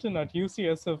Martin at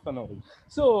UCSF and all.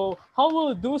 So, how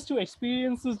were those 2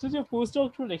 experiences? Did your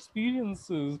postdoctoral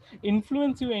experiences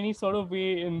influence you any sort of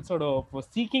way in sort of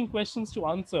seeking questions to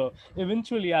answer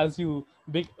eventually as you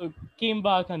came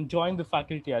back and joined the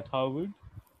faculty at Harvard?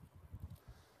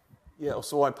 Yeah,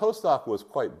 so my postdoc was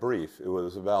quite brief. It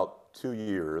was about 2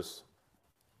 years,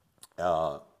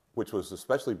 which was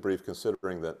especially brief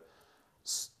considering that,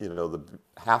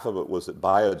 half of it was at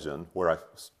Biogen, where I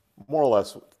more or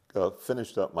less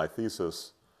finished up my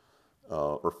thesis,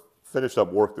 or finished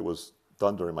up work that was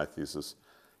done during my thesis.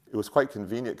 It was quite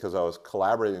convenient because I was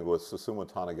collaborating with Susumu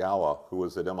Tanagawa, who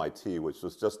was at MIT, which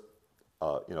was just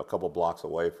a couple blocks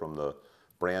away from the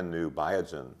brand new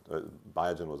Biogen.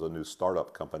 Biogen was a new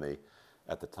startup company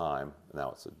at the time.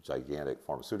 Now it's a gigantic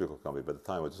pharmaceutical company, but at the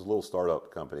time it was just a little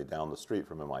startup company down the street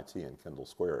from MIT in Kendall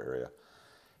Square area.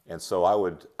 And so I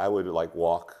would like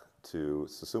walk to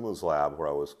Susumu's lab where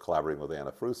I was collaborating with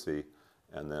Anna Frusi,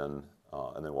 and then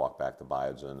walk back to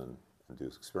Biogen and do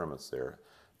experiments there.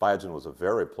 Biogen was a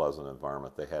very pleasant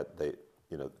environment.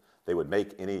 They would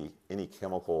make any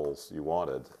chemicals you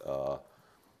wanted.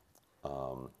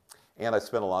 And I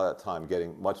spent a lot of that time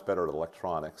getting much better at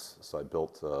electronics. So I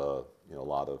built a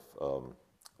lot of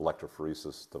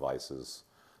electrophoresis devices,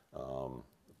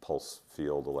 pulse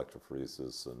field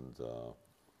electrophoresis, and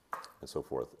so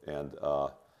forth. And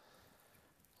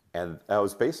I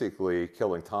was basically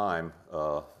killing time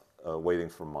waiting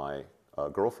for my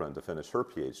girlfriend to finish her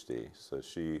PhD. So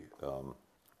she,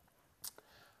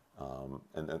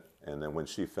 and then when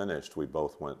she finished, we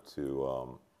both went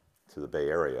to the Bay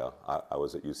Area. I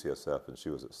was at UCSF and she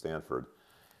was at Stanford.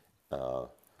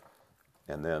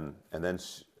 And then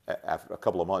after a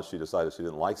couple of months, she decided she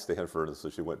didn't like Stanford, and so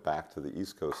she went back to the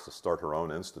East Coast to start her own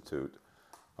institute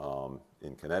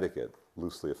in Connecticut,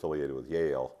 loosely affiliated with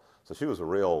Yale. So she was a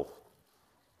real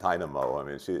dynamo. I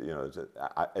mean,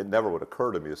 it never would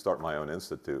occur to me to start my own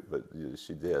institute, but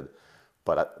she did.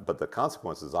 But the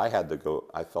consequences, I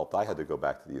felt I had to go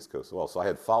back to the East Coast as well. So I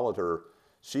had followed her.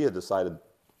 She had decided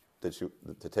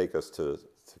to take us to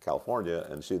California,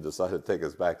 and she decided to take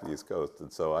us back to the East Coast.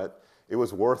 And so it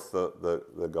was worth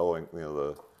the going,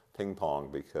 the ping pong,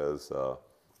 because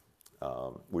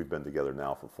we've been together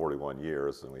now for 41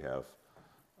 years, and we have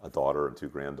a daughter and 2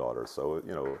 granddaughters. So,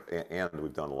 and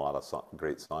we've done a lot of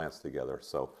great science together.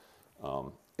 So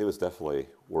it was definitely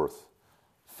worth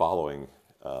following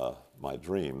my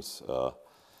dreams.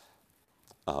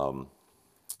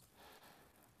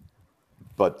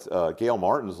 But Gail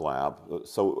Martin's lab,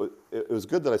 so it was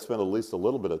good that I spent at least a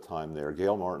little bit of time there.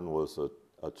 Gail Martin was a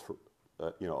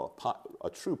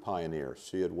true pioneer.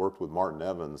 She had worked with Martin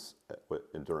Evans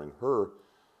during her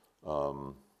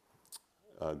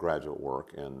graduate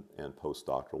work and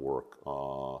postdoctoral work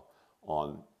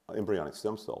on embryonic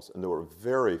stem cells. And there were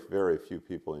very, very few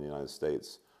people in the United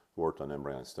States who worked on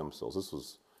embryonic stem cells. This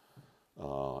was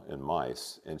in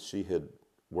mice, and she had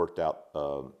worked out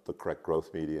the correct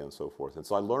growth media and so forth. And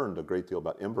so I learned a great deal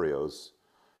about embryos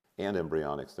and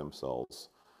embryonic stem cells,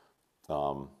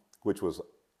 which was,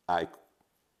 I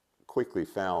quickly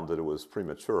found that it was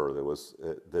premature.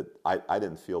 That I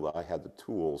didn't feel that I had the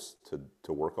tools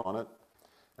to work on it.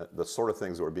 The sort of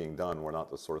things that were being done were not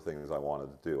the sort of things I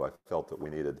wanted to do. I felt that we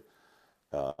needed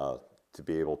to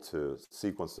be able to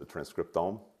sequence the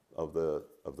transcriptome of the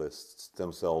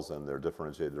stem cells and their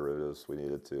differentiated derivatives. We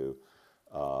needed to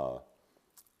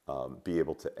be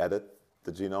able to edit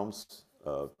the genomes,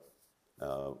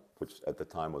 which at the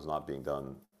time was not being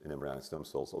done in embryonic stem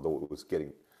cells, although we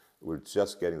were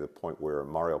just getting to the point where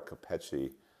Mario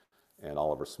Capecchi and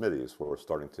Oliver Smithies were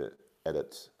starting to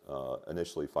edit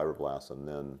initially fibroblasts and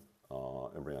then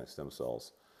embryonic stem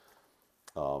cells.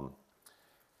 So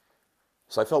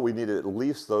I felt we needed at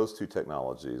least those two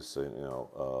technologies,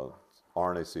 RNA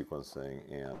sequencing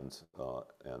and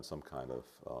some kind of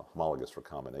homologous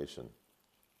recombination.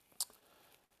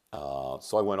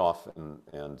 So I went off and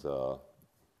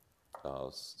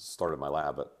started my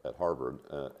lab at Harvard.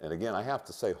 And again, I have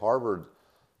to say, Harvard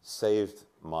saved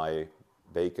my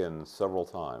bacon several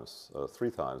times,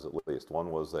 3 times at least.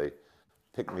 One was they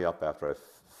picked me up after I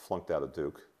flunked out of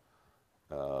Duke,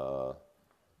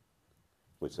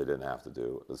 which they didn't have to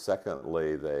do.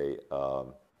 Secondly, they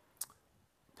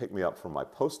picked me up for my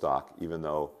postdoc, even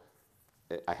though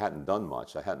I hadn't done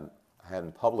much. I hadn't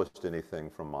published anything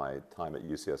from my time at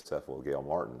UCSF with Gail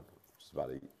Martin, which is about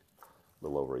a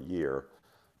little over a year,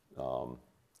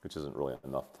 which isn't really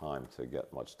enough time to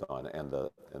get much done. And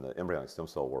the embryonic stem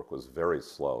cell work was very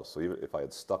slow. So even if I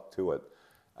had stuck to it,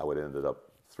 I would have ended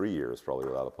up 3 years probably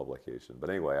without a publication. But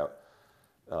anyway,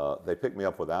 they picked me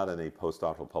up without any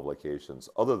postdoctoral publications,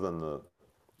 other than the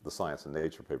Science and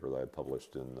Nature paper that I had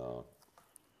published in,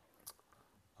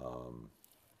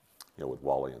 with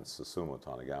Wally and Susumu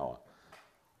Tanagawa,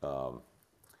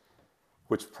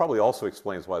 which probably also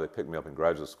explains why they picked me up in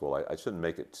graduate school. I shouldn't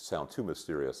make it sound too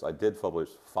mysterious. I did publish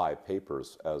 5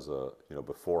 papers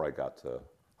before I got to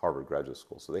Harvard Graduate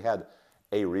School, so they had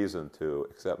a reason to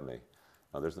accept me.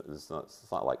 It's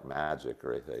not like magic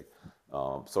or anything.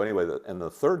 So anyway, and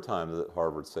the third time that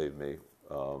Harvard saved me,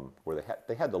 where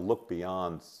they had to look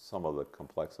beyond some of the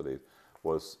complexity,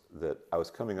 was that I was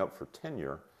coming up for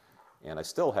tenure, and I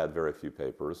still had very few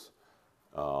papers,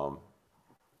 and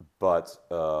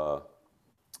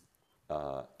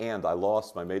I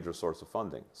lost my major source of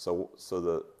funding. So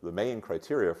the main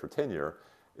criteria for tenure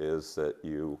is that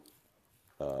you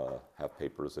have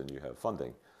papers and you have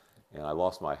funding. And I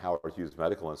lost my Howard Hughes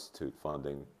Medical Institute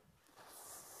funding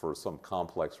for some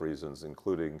complex reasons,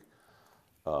 including,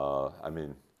 they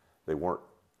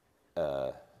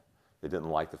didn't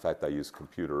like the fact that I used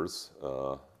computers.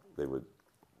 They would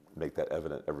make that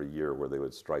evident every year, where they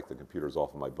would strike the computers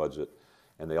off of my budget.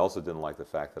 And they also didn't like the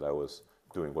fact that I was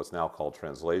doing what's now called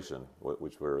translation,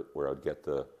 where I'd get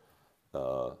the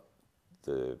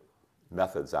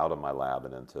methods out of my lab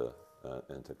and into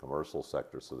commercial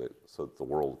sector, so that the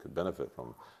world could benefit from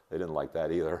them. They didn't like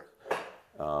that either.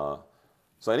 So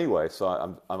anyway,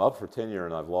 I'm up for tenure,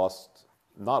 and I've lost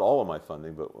not all of my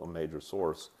funding, but a major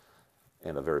source,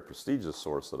 and a very prestigious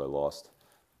source that I lost.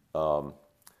 But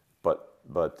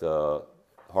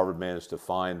Harvard managed to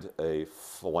find a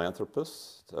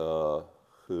philanthropist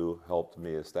who helped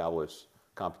me establish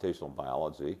computational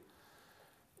biology.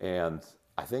 And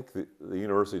I think the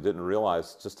university didn't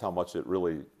realize just how much it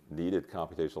really needed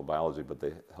computational biology, but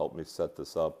they helped me set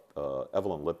this up.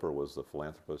 Evelyn Lipper was the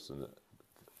philanthropist, and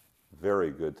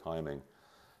very good timing.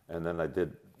 And then I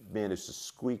did manage to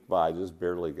squeak by, just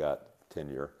barely got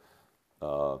tenure.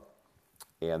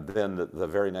 And then the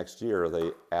very next year,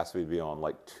 they asked me to be on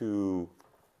like 2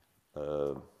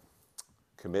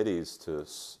 committees to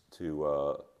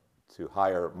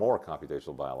hire more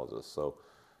computational biologists. So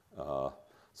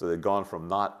they'd gone from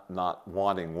not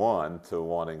wanting 1 to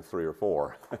wanting 3 or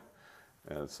 4,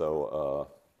 and so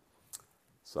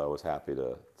I was happy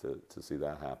to see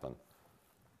that happen.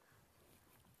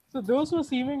 So those were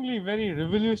seemingly very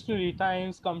revolutionary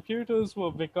times. Computers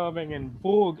were becoming in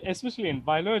vogue, especially in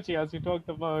biology, as you talked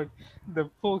about. The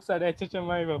folks at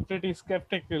HHMI were pretty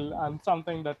skeptical, and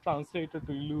something that translated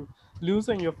to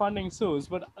losing your funding source.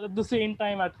 But at the same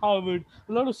time, at Harvard,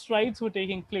 a lot of strides were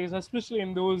taking place, especially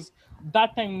in those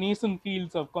that time nascent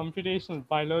fields of computational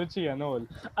biology and all.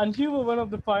 And you were one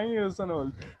of the pioneers and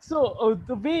all. So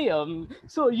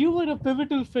so you were a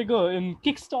pivotal figure in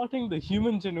kickstarting the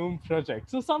Human Genome Project.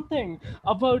 So something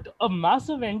about a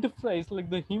massive enterprise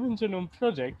like the Human Genome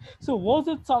Project. So was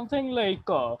it something like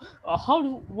how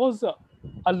was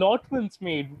allotments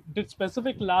made? Did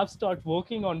specific labs start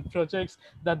working on projects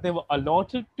that they were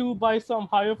allotted to by some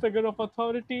higher figure of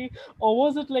authority, or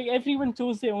was it like everyone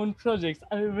chose their own projects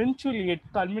and eventually it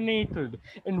culminated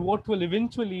in what will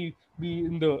eventually be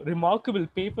in the remarkable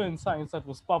paper in Science that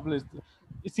was published,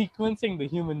 sequencing the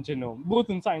human genome,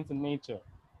 both in Science and Nature?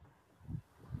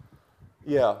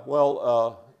 Yeah,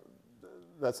 well,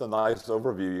 that's a nice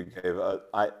overview you gave.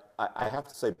 I have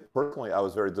to say, personally, I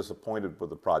was very disappointed with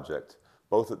the project,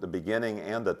 both at the beginning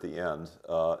and at the end.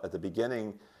 At the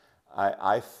beginning,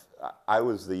 I, I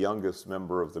was the youngest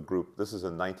member of the group. This is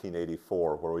in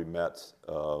 1984, where we met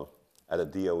at a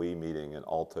DOE meeting in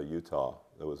Alta, Utah.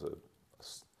 It was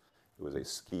a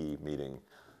ski meeting,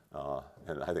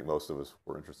 and I think most of us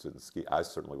were interested in ski. I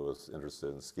certainly was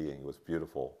interested in skiing. It was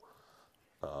beautiful,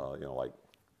 like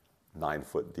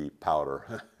 9-foot deep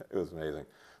powder. It was amazing.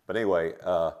 But anyway,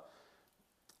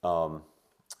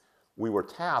 we were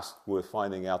tasked with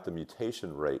finding out the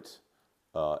mutation rate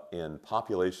in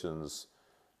populations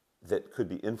that could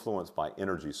be influenced by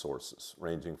energy sources,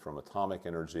 ranging from atomic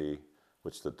energy,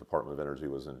 which the Department of Energy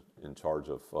was in charge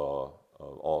of all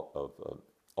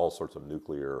sorts of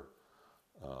nuclear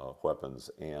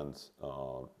weapons and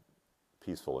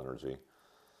peaceful energy,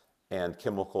 and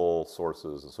chemical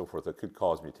sources and so forth that could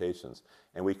cause mutations.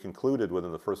 And we concluded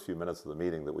within the first few minutes of the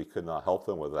meeting that we could not help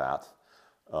them with that,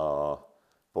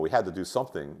 but we had to do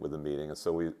something with the meeting. And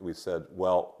so we said,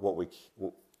 well,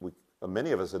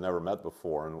 many of us had never met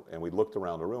before, and we looked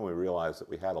around the room and we realized that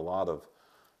we had a lot of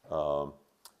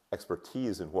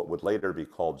expertise in what would later be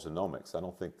called genomics. I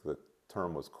don't think the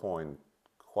term was coined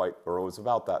quite, or it was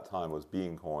about that time was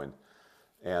being coined.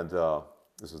 And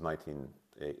this is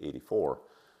 1984.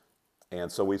 And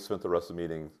so we spent the rest of the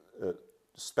meeting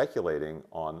speculating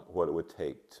on what it would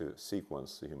take to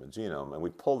sequence the human genome. And we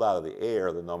pulled out of the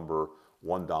air the number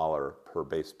 $1 per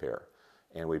base pair.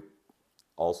 And we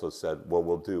also said, well,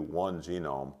 we'll do one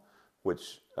genome,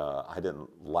 which I didn't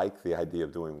like the idea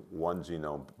of doing one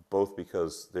genome, both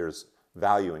because there's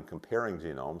value in comparing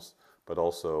genomes, but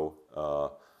also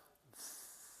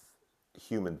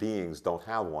human beings don't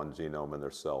have one genome in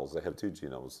their cells. They have two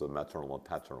genomes, the maternal and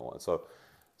paternal. And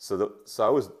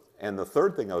and the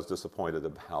third thing I was disappointed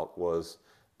about was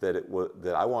that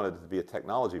I wanted it to be a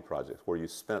technology project where you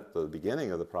spent the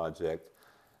beginning of the project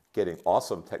getting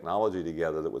awesome technology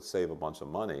together that would save a bunch of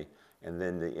money, and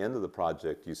then the end of the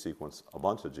project you sequence a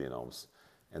bunch of genomes.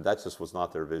 And that just was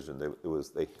not their vision. They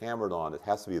hammered on it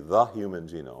has to be the human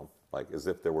genome, like as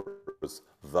if there was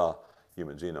the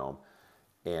human genome,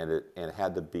 and it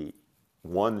had to be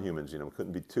one human genome. It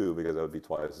couldn't be two because that would be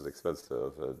twice as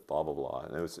expensive, blah, blah, blah.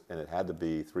 And it had to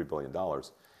be $3 billion.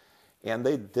 And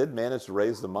they did manage to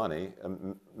raise the money,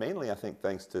 mainly, I think,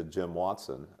 thanks to Jim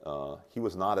Watson. He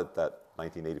was not at that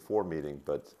 1984 meeting,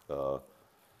 but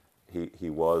he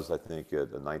was, I think,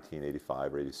 at the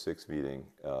 1985 or 86 meeting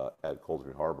at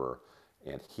Cold Harbor,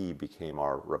 and he became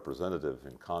our representative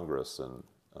in Congress and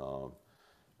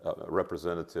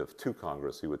representative to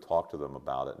Congress. He would talk to them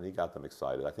about it, and he got them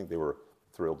excited. I think they were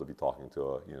thrilled to be talking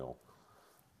to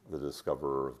the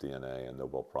discoverer of DNA and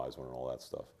Nobel Prize winner and all that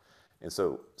stuff. And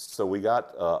so we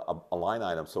got a line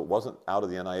item. So it wasn't out of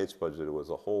the NIH budget. It was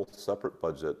a whole separate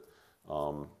budget.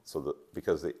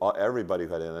 Because everybody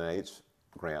who had an NIH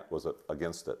grant was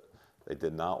against it. They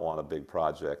did not want a big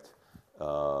project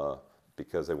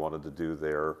because they wanted to do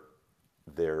their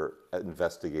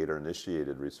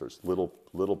investigator-initiated research,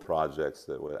 little projects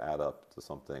that would add up to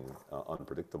something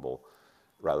unpredictable,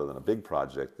 rather than a big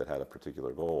project that had a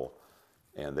particular goal.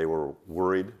 And they were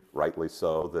worried, rightly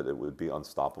so, that it would be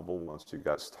unstoppable once you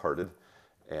got started,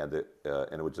 and it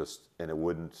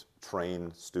wouldn't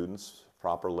train students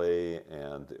properly,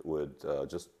 and it would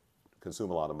just consume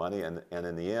a lot of money. And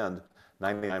in the end,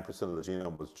 99% of the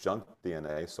genome was junk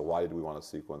DNA. So why did we want to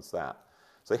sequence that?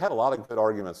 So they had a lot of good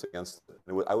arguments against it.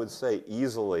 I would say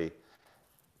easily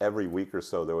every week or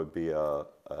so there would be a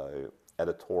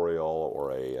editorial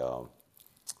or a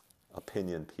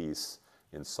opinion piece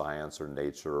in Science or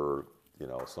Nature, or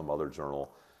some other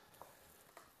journal,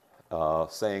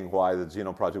 saying why the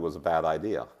Genome Project was a bad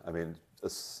idea. I mean,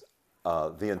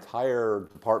 the entire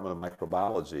Department of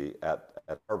Microbiology at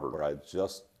Harvard,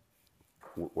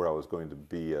 where I was going to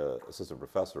be an assistant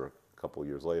professor a couple of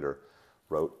years later,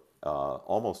 wrote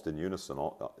almost in unison.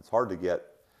 It's hard to get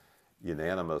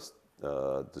unanimous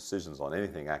decisions on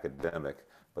anything academic,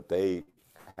 but they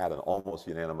had an almost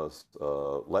unanimous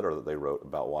letter that they wrote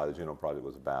about why the Genome Project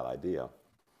was a bad idea.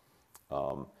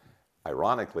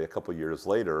 Ironically, a couple of years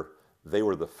later, they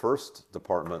were the first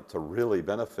department to really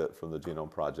benefit from the Genome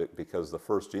Project because the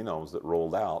first genomes that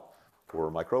rolled out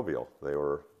were microbial. They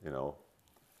were,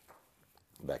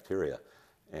 bacteria.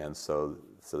 And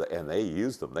and they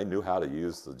used them. They knew how to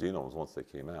use the genomes once they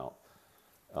came out.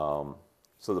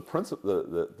 So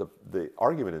the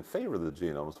argument in favor of the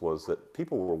genomes was that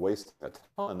people were wasting a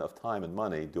ton of time and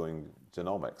money doing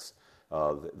genomics.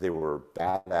 They were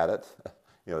bad at it.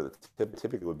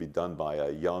 Typically would be done by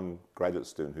a young graduate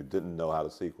student who didn't know how to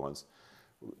sequence,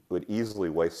 would easily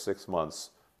waste 6 months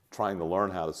trying to learn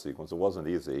how to sequence. It wasn't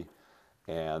easy.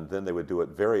 And then they would do it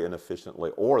very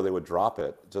inefficiently, or they would drop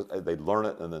it. They'd learn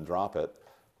it and then drop it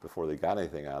before they got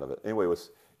anything out of it. Anyway,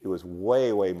 it was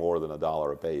way, way more than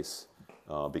 $1 a base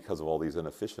because of all these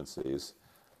inefficiencies.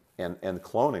 And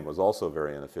cloning was also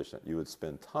very inefficient. You would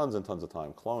spend tons and tons of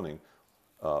time cloning,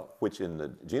 which in the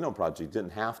Genome Project, you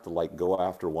didn't have to like go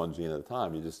after one gene at a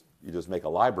time. You just make a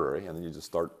library and then you just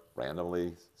start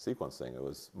randomly sequencing. It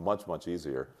was much, much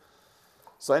easier.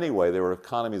 So anyway, there were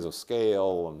economies of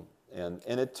scale, and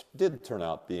it did turn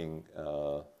out being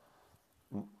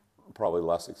probably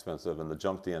less expensive, and the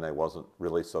junk DNA wasn't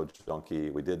really so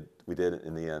junky. We did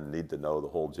in the end need to know the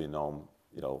whole genome.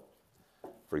 You know,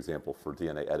 for example, for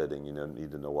DNA editing, you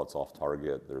need to know what's off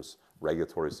target. There's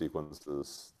regulatory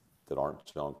sequences that aren't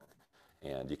junk,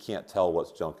 and you can't tell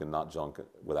what's junk and not junk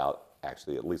without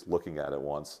actually at least looking at it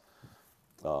once.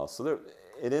 So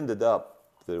it ended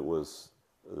up that it was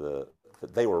that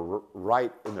they were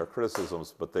right in their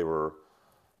criticisms, but the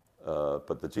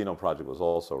Genome Project was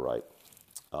also right.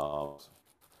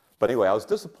 But anyway, I was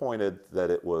disappointed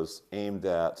that it was aimed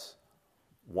at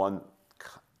one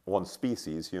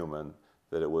species, human,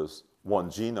 that it was one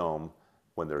genome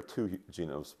when there are 2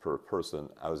 genomes per person.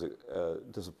 I was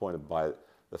disappointed by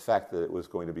the fact that it was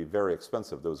going to be very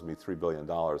expensive. There was going to be $3 billion,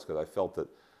 because I felt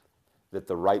that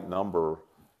the right number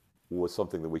was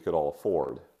something that we could all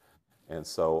afford. And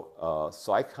so,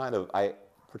 I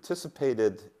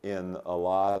participated in a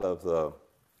lot of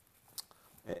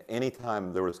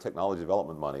anytime there was technology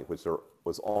development money, which there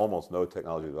was almost no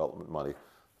technology development money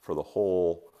for the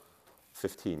whole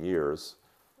 15 years.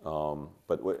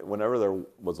 But whenever there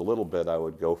was a little bit, I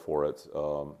would go for it.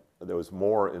 There was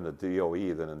more in the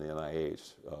DOE than in the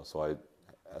NIH. So I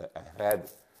had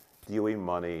DOE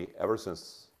money ever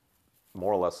since,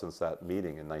 more or less since that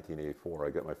meeting in 1984.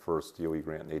 I got my first DOE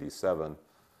grant in 87,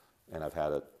 and I've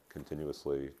had it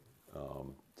continuously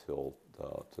till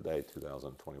today,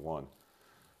 2021.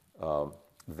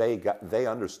 They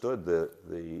understood the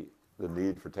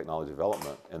need for technology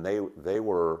development, and they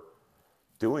were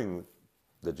doing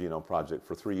the Genome Project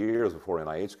for 3 years before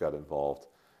NIH got involved,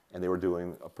 and they were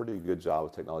doing a pretty good job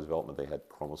of technology development. They had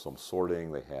chromosome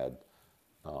sorting, they had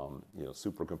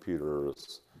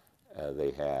supercomputers,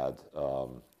 they had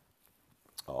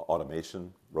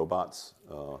automation robots.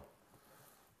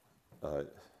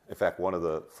 In fact, one of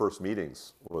the first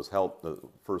meetings was held. The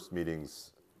first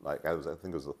meetings, I think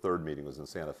it was the third meeting, was in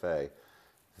Santa Fe.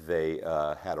 They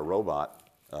had a robot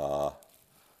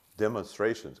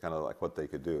demonstrations, kind of like what they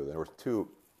could do. There were 2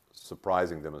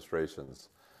 surprising demonstrations.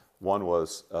 One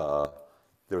was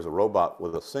there was a robot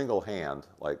with a single hand,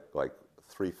 like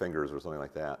 3 fingers or something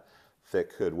like that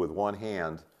could, with one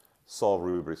hand, solve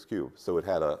Rubik's Cube. So it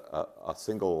had a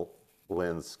single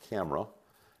lens camera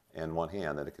and one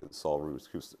hand, and it could solve Rubik's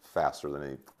Cube faster than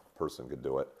any person could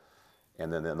do it. And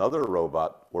then another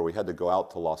robot where we had to go out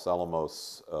to Los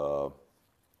Alamos, the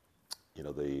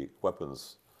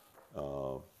weapons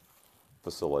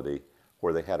facility,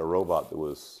 where they had a robot that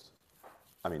was,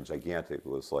 gigantic. It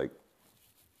was like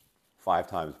 5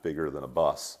 times bigger than a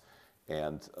bus.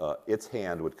 And its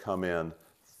hand would come in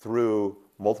through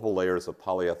multiple layers of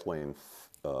polyethylene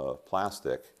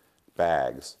plastic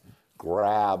bags,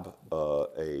 grab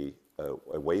a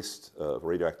waste,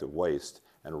 radioactive waste,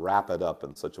 and wrap it up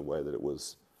in such a way that it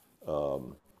was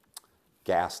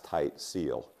gas-tight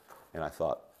seal. And I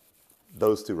thought,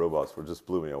 those 2 robots just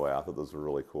blew me away. I thought those were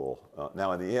really cool.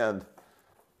 Now, in the end,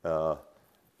 the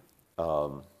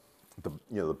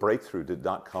breakthrough did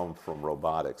not come from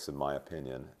robotics, in my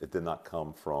opinion. It did not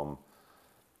come from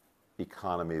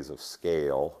economies of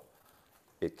scale.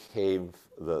 It came,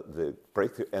 the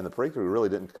breakthrough, and the breakthrough really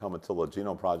didn't come until the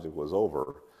Genome Project was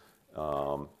over.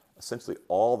 Essentially,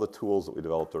 all the tools that we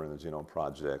developed during the Genome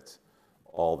Project,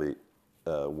 were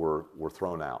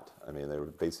thrown out. They were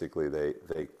basically,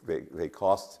 they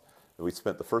cost. We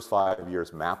spent the first 5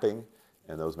 years mapping,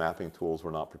 and those mapping tools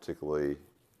were not particularly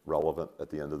relevant at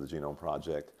the end of the Genome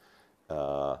Project.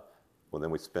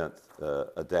 Then we spent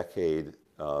a decade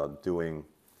doing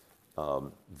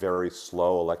very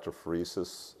slow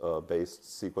electrophoresis-based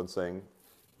sequencing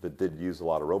that did use a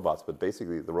lot of robots. But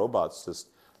basically, the robots just,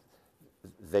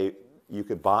 you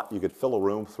could fill a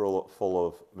room full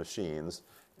of machines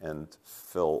and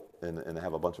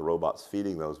have a bunch of robots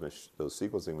feeding those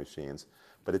sequencing machines,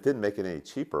 but it didn't make it any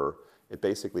cheaper. It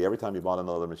basically, every time you bought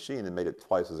another machine, it made it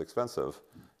twice as expensive.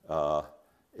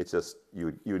 It's just,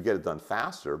 you would get it done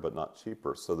faster, but not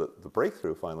cheaper. So the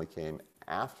breakthrough finally came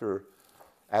after,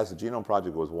 as the Genome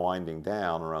Project was winding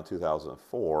down around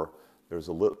 2004.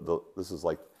 This is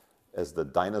like as the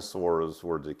dinosaurs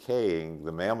were decaying,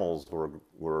 the mammals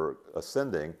were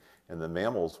ascending, and the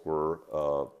mammals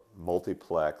were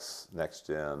multiplex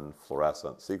next-gen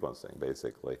fluorescent sequencing,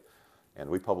 basically. And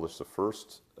we published the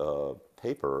first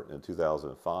paper in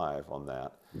 2005 on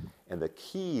that. And the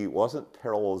key wasn't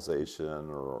parallelization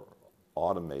or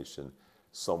automation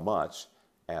so much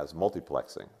as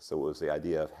multiplexing. So it was the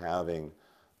idea of having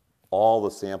all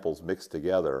the samples mixed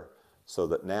together so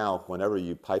that now whenever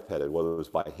you pipetted, whether it was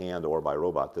by hand or by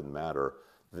robot, didn't matter,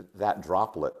 that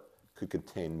droplet could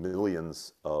contain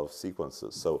millions of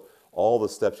sequences. So all the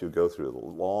steps you go through, the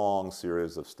long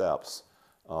series of steps,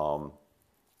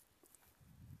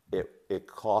 it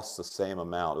costs the same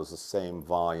amount, it was the same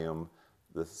volume,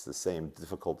 the same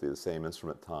difficulty, the same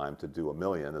instrument time to do 1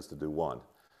 million as to do 1.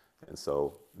 And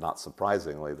so, not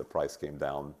surprisingly, the price came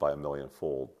down by 1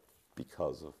 million-fold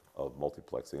because of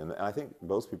multiplexing. And I think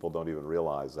most people don't even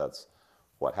realize that's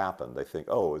what happened. They think,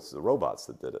 oh, it's the robots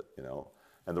that did it, you know.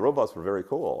 And the robots were very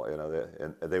cool, you know.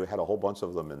 And they had a whole bunch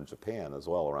of them in Japan as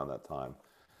well around that time.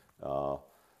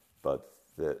 But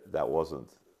that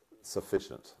wasn't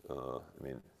sufficient. I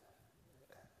mean,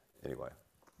 anyway.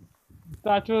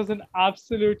 That was an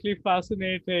absolutely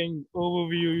fascinating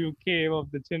overview you gave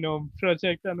of the Genome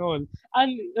Project and all.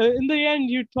 And in the end,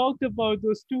 you talked about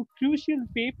those two crucial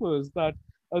papers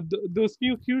those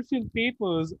few crucial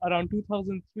papers around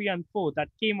 2003 and 4 that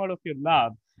came out of your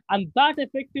lab. And that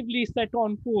effectively set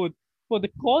on forth for the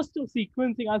cost of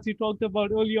sequencing, as you talked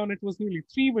about early on, it was nearly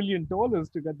 $3 billion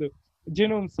to get the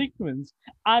genome sequence.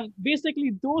 And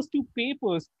basically, those two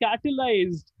papers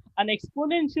catalyzed an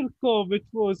exponential curve which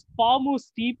was far more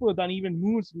steeper than even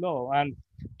Moore's law. And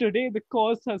today the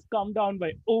cost has come down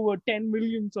by over 10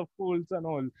 millions of folds and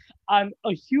all. And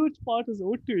a huge part is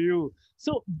owed to you.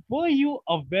 So were you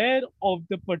aware of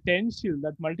the potential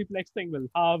that multiplexing will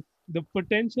have, the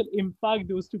potential impact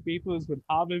those two papers will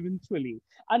have eventually?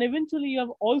 And eventually you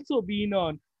have also been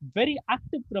a very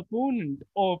active proponent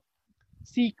of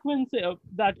sequence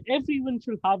that everyone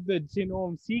should have the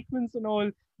genome sequence and all.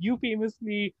 You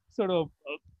famously sort of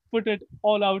put it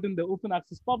all out in the open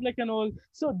access public and all.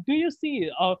 So do you see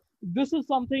this is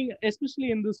something,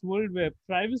 especially in this world where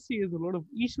privacy is a lot of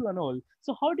issue and all.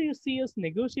 So how do you see us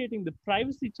negotiating the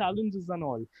privacy challenges and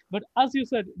all? But as you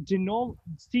said,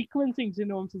 sequencing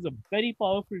genomes is a very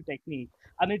powerful technique,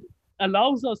 and it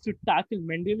allows us to tackle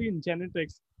Mendelian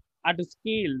genetics at a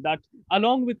scale that,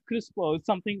 along with CRISPR,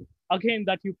 something again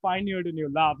that you pioneered in your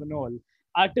lab and all,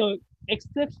 at an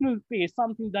exceptional pace,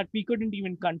 something that we couldn't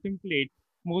even contemplate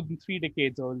more than 3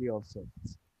 decades earlier of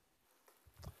sorts.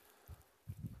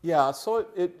 Yeah, so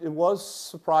it was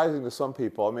surprising to some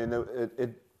people. I mean,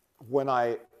 when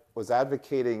I was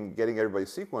advocating getting everybody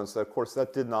sequenced, of course,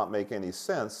 that did not make any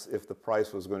sense if the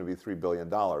price was going to be $3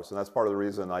 billion. And that's part of the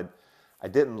reason I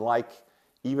didn't like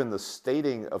even the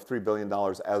stating of $3 billion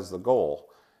as the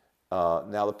goal.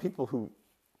 Now, the people who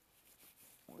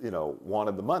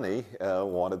wanted the money,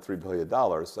 wanted $3 billion,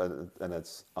 and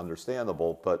it's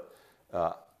understandable. But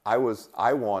I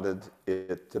wanted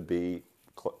it to be,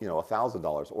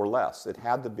 $1,000 or less. It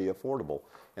had to be affordable,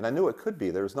 and I knew it could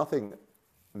be. There's nothing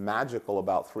magical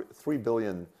about 3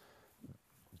 billion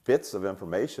bits of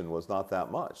information. Was not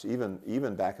that much.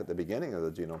 Even back at the beginning of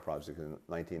the Genome Project in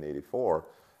 1984,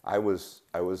 I was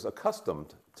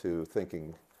accustomed to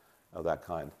thinking of that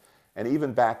kind. And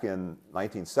even back in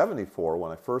 1974,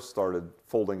 when I first started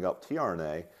folding up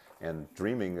tRNA and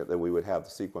dreaming that we would have the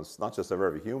sequence not just of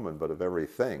every human, but of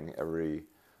everything, every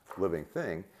living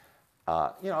thing,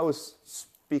 I was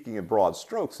speaking in broad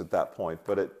strokes at that point,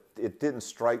 but it didn't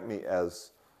strike me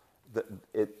as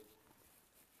it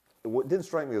didn't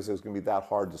strike me as it was going to be that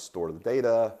hard to store the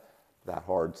data, that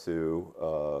hard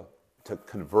to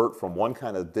convert from one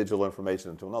kind of digital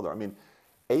information into another. I mean,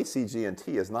 ACG and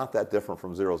T is not that different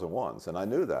from zeros and ones, and I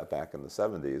knew that back in the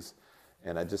 70s,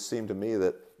 and it just seemed to me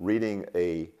that reading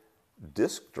a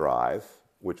disk drive,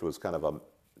 which was kind of a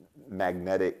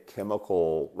magnetic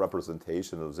chemical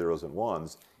representation of zeros and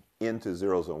ones, into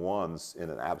zeros and ones in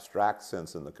an abstract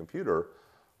sense in the computer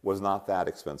was not that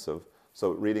expensive.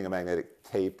 So reading a magnetic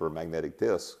tape or magnetic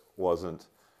disk wasn't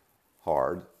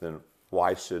hard. Then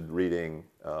why should reading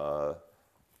adenine,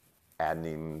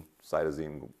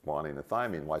 cytosine, guanine, and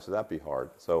thymine, why should that be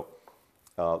hard? So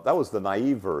that was the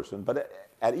naive version. But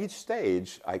at each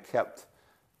stage, I kept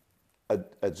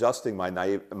adjusting my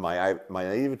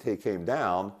naivety came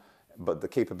down, but the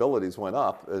capabilities went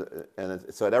up.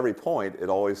 So at every point, it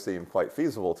always seemed quite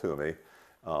feasible to me.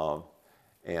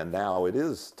 And now it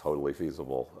is totally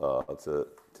feasible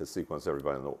to sequence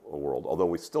everybody in the world, although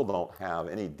we still don't have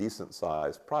any decent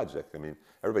sized project. I mean,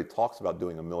 everybody talks about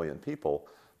doing 1 million people,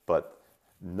 but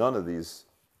none of these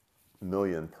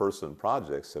million-person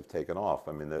projects have taken off.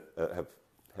 I mean, that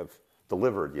have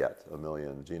delivered yet 1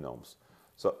 million genomes.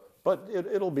 So, but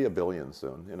it'll be 1 billion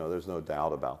soon. You know, there's no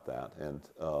doubt about that. And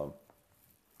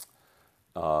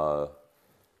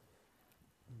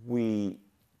we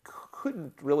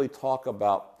couldn't really talk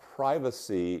about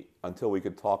privacy until we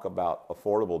could talk about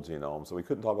affordable genomes. And we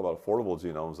couldn't talk about affordable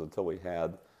genomes until we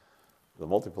had the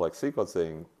multiplex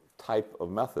sequencing type of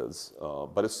methods.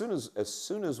 But as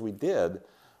soon as we did,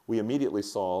 we immediately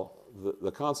saw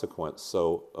the consequence.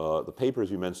 So the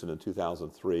papers you mentioned in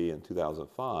 2003 and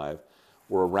 2005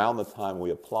 were around the time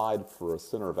we applied for a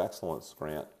Center of Excellence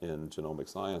grant in Genomic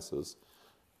Sciences.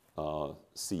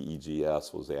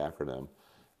 CEGS was the acronym.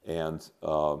 And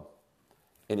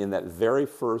in that very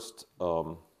first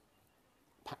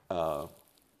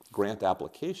grant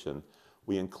application,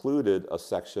 we included a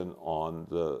section on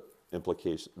the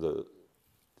implications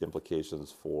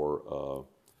for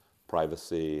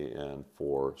privacy and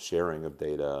for sharing of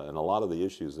data, and a lot of the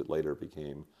issues that later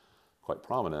became quite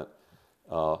prominent.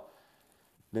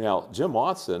 Now, Jim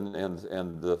Watson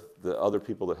and the other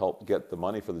people that helped get the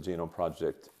money for the Genome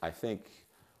Project, I think,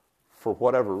 for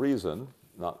whatever reason,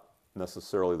 not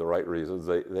necessarily the right reasons,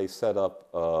 they set up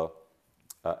a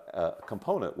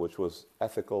component which was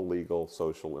ethical, legal,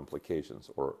 social implications,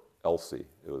 or ELSI,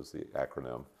 it was the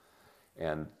acronym.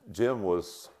 And Jim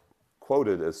was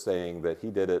quoted as saying that he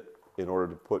did it in order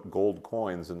to put gold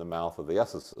coins in the mouth of the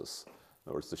ethicists. In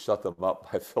other words, to shut them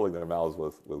up by filling their mouths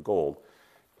with gold.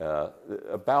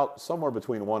 About somewhere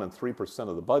between 1% and 3%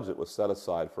 of the budget was set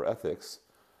aside for ethics.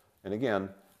 And again,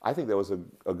 I think that was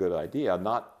a good idea,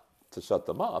 not to shut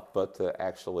them up, but to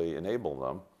actually enable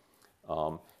them.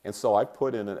 And so I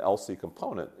put in an ELSI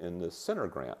component in the Center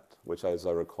grant, which, as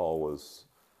I recall, was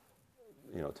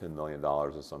 $10 million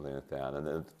or something like that, and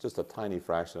then just a tiny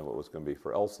fraction of what was going to be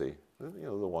for ELSI, the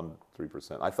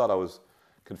 1-3%. I thought I was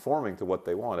conforming to what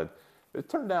they wanted. It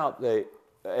turned out they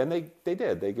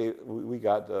did. We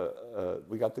got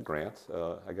the grant.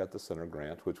 I got the Center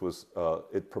grant, which was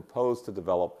it proposed to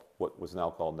develop what was now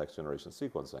called next generation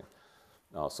sequencing.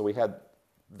 So we had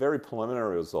very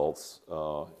preliminary results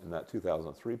in that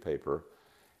 2003 paper,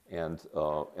 and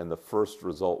the first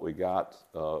result we got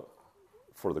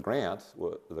for the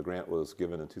grant was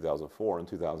given in 2004. In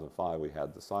 2005, we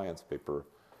had the Science paper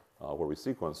where we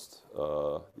sequenced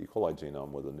the E. coli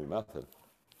genome with a new method.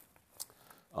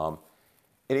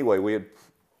 Anyway,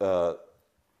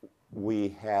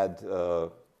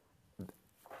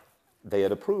 they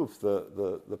had approved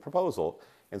the proposal.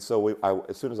 And so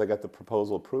as soon as I got the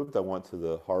proposal approved, I went to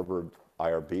the Harvard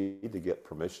IRB to get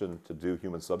permission to do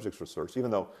human subjects research,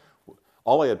 even though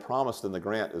all I had promised in the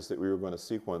grant is that we were going to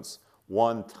sequence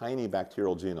one tiny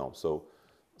bacterial genome, so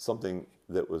something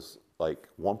that was like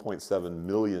 1.7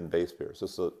 million base pairs,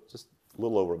 just a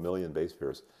little over 1 million base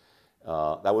pairs.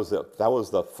 That was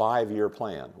the 5-year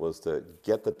plan, was to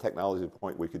get the technology to the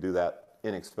point we could do that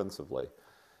inexpensively.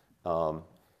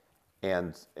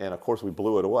 And of course, we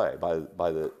blew it away.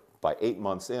 By 8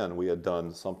 months in, we had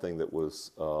done something that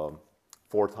was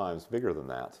 4 times bigger than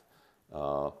that.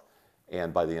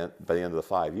 And by the end of the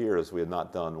 5 years, we had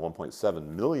not done 1.7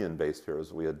 million base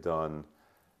pairs. We had done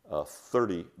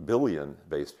 30 billion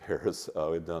base pairs.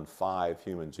 We had done 5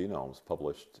 human genomes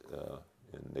published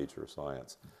in Nature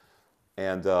Science.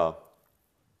 And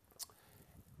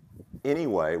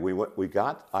anyway, we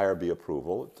got IRB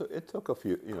approval. It took a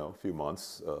few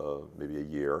months, maybe a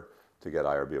year, to get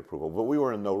IRB approval. But we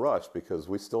were in no rush because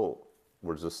we still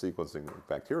were just sequencing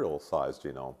bacterial-sized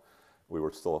genome. We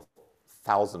were still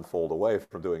 1,000-fold away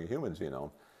from doing a human genome.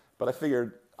 But I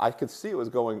figured I could see it was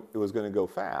going to go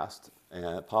fast,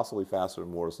 and possibly faster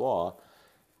than Moore's Law.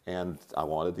 And I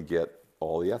wanted to get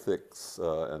all the ethics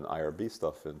and IRB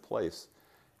stuff in place.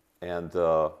 And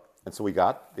so we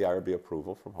got the IRB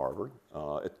approval from Harvard.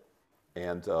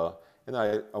 And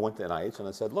I went to NIH and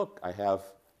I said, look, I have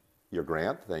your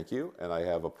grant, thank you, and I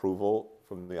have approval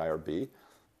from the IRB,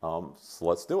 so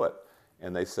let's do it.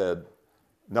 And they said,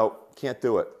 no, can't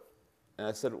do it. And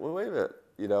I said, well, wait a minute,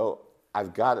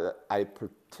 I've got it. I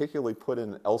particularly put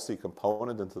in an ELSI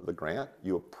component into the grant.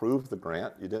 You approved the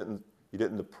grant. You didn't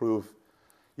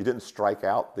strike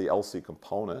out the ELSI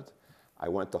component. I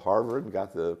went to Harvard and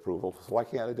got the approval, so why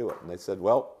can't I do it? And they said,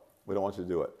 well, we don't want you to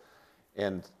do it.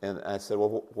 And I said,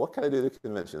 well, what can I do to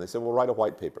convince you? And they said, well, write a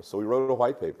white paper. So we wrote a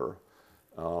white paper,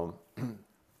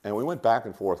 and we went back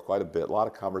and forth quite a bit, a lot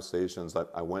of conversations.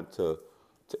 I went to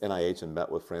NIH and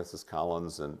met with Francis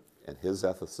Collins and his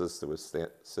ethicists that was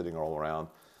sitting all around.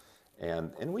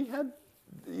 And we had,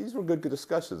 these were good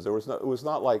discussions. It was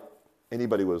not like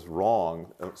anybody was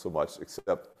wrong so much,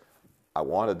 except I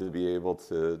wanted to be able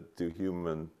to do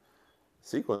human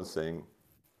sequencing,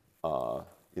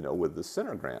 with the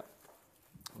Center grant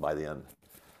by the end.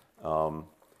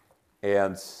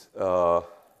 And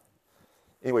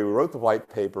anyway, we wrote the white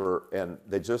paper, and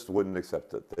they just wouldn't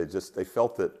accept it. They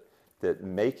felt that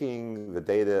making the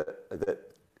data, that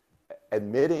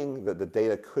admitting that the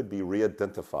data could be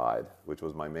re-identified, which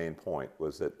was my main point,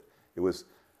 was that it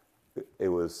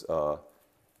was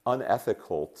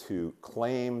unethical to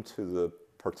claim to the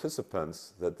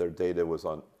participants that their data was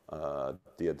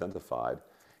de-identified,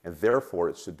 and therefore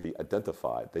it should be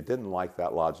identified. They didn't like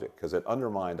that logic because it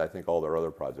undermined, I think, all their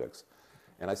other projects.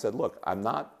 And I said, look, I'm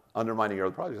not undermining your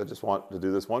other projects. I just want to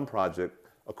do this one project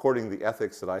according to the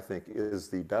ethics that I think is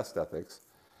the best ethics.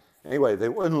 Anyway, they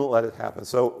wouldn't let it happen,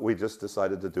 so we just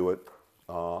decided to do it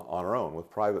on our own with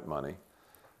private money.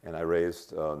 And I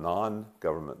raised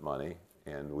non-government money,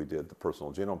 and we did the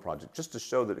Personal Genome Project just to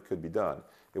show that it could be done.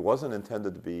 It wasn't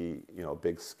intended to be, a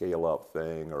big scale-up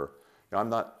thing, or I'm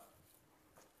not.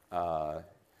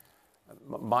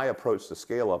 My approach to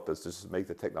scale-up is to just make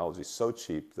the technology so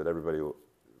cheap that everybody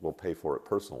will pay for it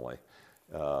personally,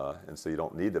 and so you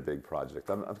don't need a big project.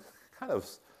 I'm kind of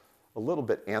a little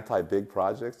bit anti-big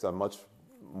projects. I'm much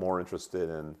more interested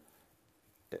in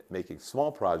making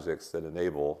small projects that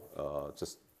enable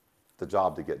just the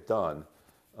job to get done,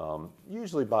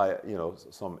 usually by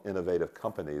some innovative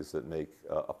companies that make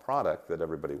a product that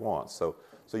everybody wants. So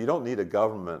you don't need a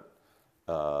government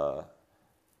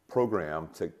program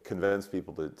to convince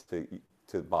people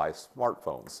to buy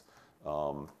smartphones.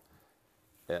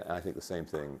 And I think the same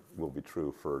thing will be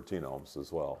true for genomes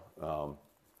as well.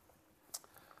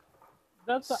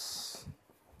 That's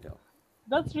Yeah.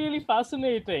 That's really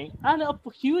fascinating, and a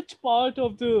huge part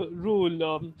of the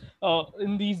role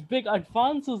in these big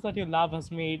advances that your lab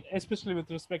has made, especially with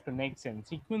respect to next-gen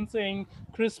sequencing,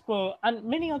 CRISPR, and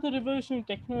many other revolutionary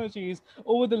technologies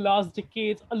over the last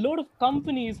decades. A lot of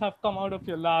companies have come out of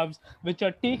your labs which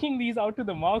are taking these out to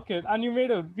the market, and you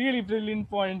made a really brilliant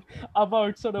point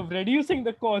about sort of reducing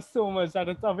the cost so much that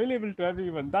it's available to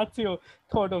everyone. That's your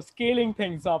thought of scaling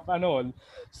things up and all.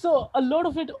 So a lot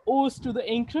of it owes to the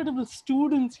incredible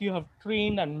students you have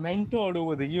trained and mentored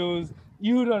over the years.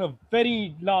 You run a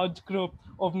very large group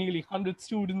of nearly 100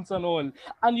 students and all,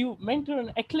 and you mentor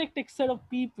an eclectic set of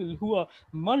people who are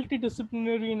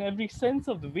multidisciplinary in every sense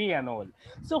of the way and all.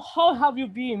 So how have you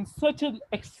been such an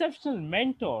exceptional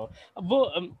mentor?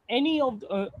 And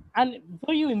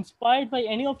were you inspired by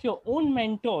any of your own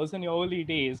mentors in your early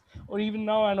days, or even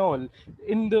now and all,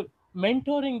 in the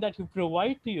mentoring that you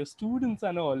provide to your students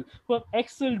and all, who have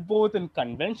excelled both in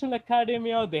conventional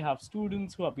academia? They have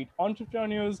students who have been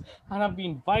entrepreneurs and have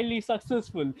been wildly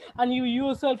successful, and you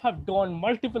yourself have donned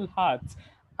multiple hats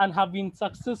and have been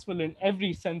successful in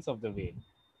every sense of the way.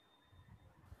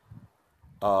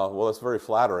 Well, it's very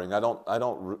flattering. I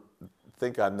don't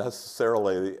think I'm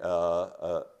necessarily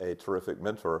a terrific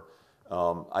mentor.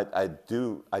 I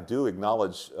do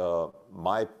acknowledge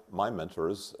my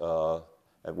mentors,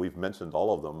 and we've mentioned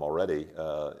all of them already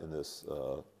in this.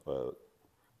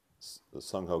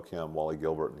 Sung Ho Kim, Wally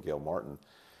Gilbert, and Gail Martin.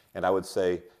 And I would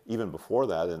say even before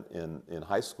that, in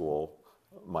high school,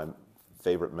 my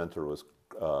favorite mentor was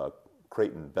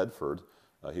Creighton Bedford.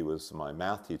 He was my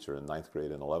math teacher in 9th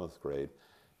grade and 11th grade,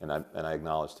 and I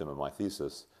acknowledged him in my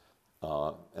thesis.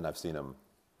 And I've seen him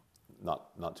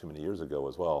not too many years ago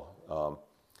as well.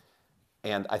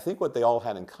 And I think what they all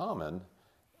had in common,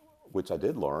 which I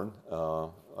did learn,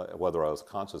 whether I was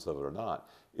conscious of it or not,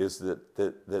 is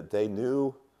that they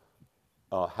knew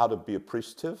how to be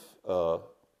appreciative,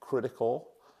 critical,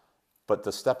 but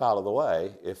to step out of the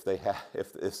way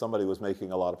if somebody was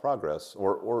making a lot of progress,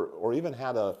 or even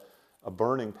had a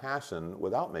burning passion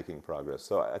without making progress.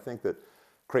 So I think that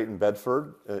Creighton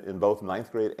Bedford in both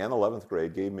 9th grade and 11th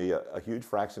grade gave me a huge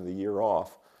fraction of the year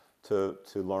off to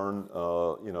learn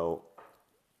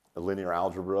linear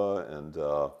algebra and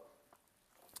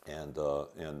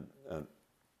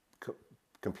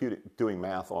computing, doing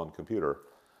math on computer.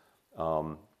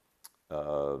 Sung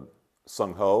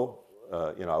Ho,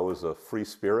 I was a free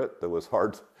spirit that was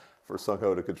hard for Sung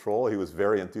Ho to control. He was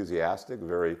very enthusiastic,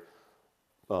 very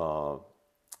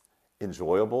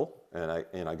enjoyable,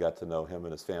 and I got to know him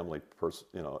and his family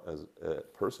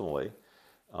personally.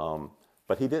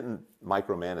 But he didn't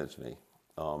micromanage me.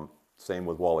 Same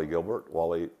with Wally Gilbert.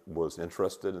 Wally was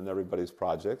interested in everybody's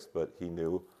projects, but he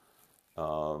knew,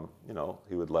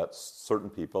 he would let certain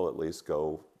people at least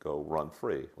go run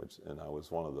free, and I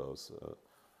was one of those.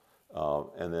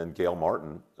 And then Gail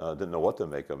Martin didn't know what to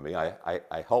make of me.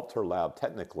 I helped her lab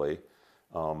technically,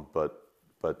 but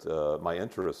my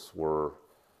interests were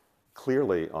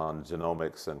clearly on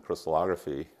genomics and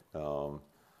crystallography. And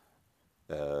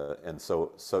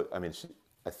so I mean,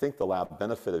 I think the lab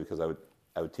benefited because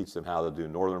I would teach them how to do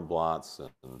northern blots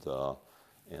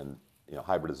and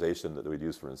hybridization that we'd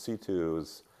use for in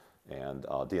situs and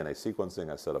DNA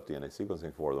sequencing. I set up DNA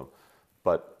sequencing for them,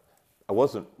 but I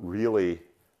wasn't really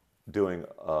doing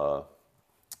a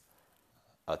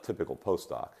typical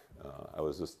postdoc. I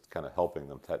was just kind of helping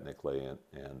them technically,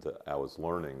 and I was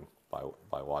learning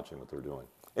by watching what they're doing.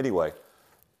 Anyway,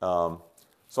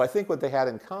 so I think what they had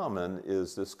in common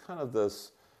is this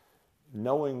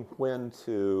knowing when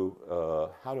to,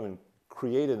 how to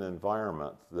create an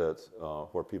environment that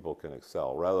where people can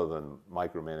excel rather than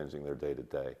micromanaging their day to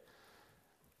day.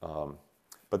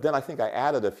 But then I think I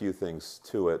added a few things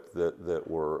to it that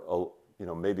were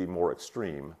maybe more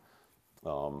extreme.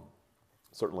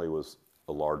 Certainly was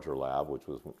a larger lab,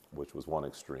 which was one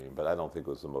extreme, but I don't think it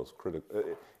was the most critical.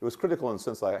 It was critical in the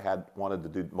sense I wanted to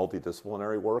do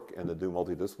multidisciplinary work, and to do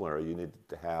multidisciplinary, you needed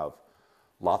to have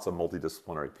lots of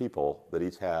multidisciplinary people that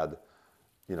each had,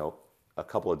 a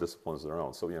couple of disciplines of their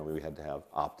own. So we had to have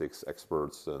optics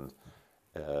experts and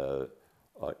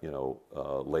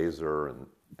laser, and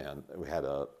we had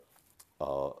a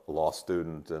law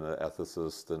student and an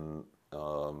ethicist and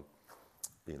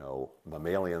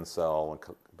mammalian cell and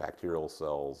bacterial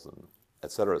cells and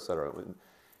et cetera, et cetera.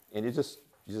 And you just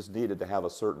needed to have a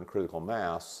certain critical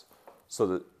mass so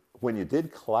that when you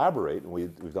did collaborate, and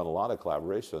we've done a lot of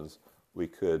collaborations, we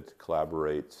could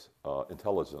collaborate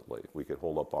intelligently. We could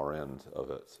hold up our end of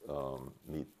it,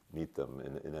 meet them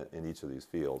in each of these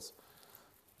fields.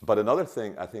 But another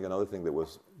thing that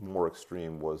was more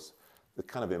extreme was the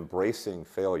kind of embracing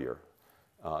failure.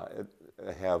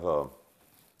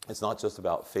 It's not just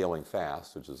about failing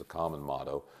fast, which is a common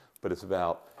motto, but it's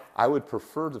about, I would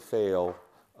prefer to fail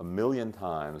 1,000,000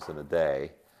 times in a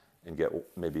day and get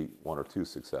maybe 1 or 2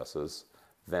 successes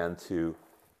than to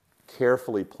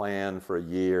carefully plan for a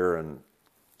year and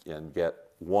get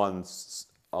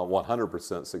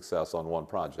 100% success on one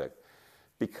project,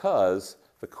 because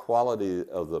the quality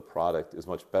of the product is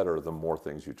much better the more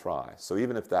things you try. So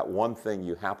even if that one thing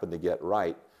you happen to get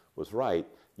right was right,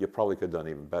 you probably could have done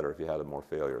even better if you had more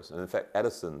failures. And in fact,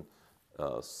 Edison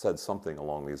said something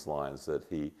along these lines, that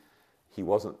he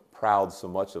wasn't proud so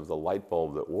much of the light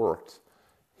bulb that worked,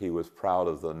 he was proud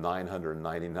of the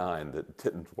 999 that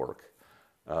didn't work,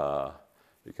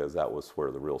 because that was where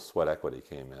the real sweat equity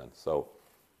came in. So,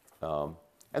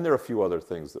 and there are a few other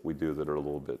things that we do that are a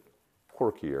little bit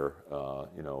quirkier.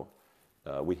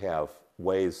 We have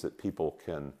ways that people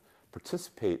can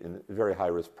participate in very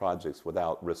high-risk projects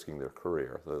without risking their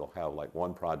career. They'll have like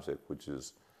one project which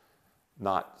is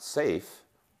not safe,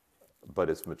 but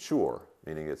it's mature,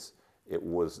 meaning it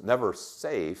was never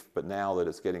safe, but now that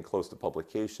it's getting close to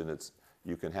publication,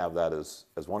 you can have that as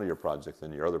one of your projects,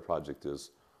 and your other project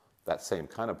is that same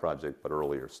kind of project, but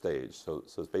earlier stage. So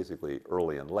it's basically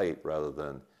early and late rather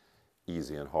than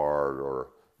easy and hard or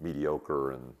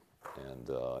mediocre and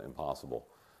impossible.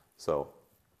 So,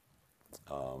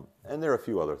 and there are a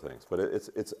few other things, but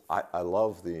I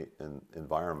love the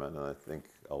environment, and I think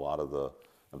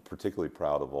I'm particularly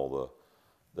proud of all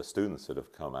the students that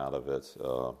have come out of it,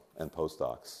 and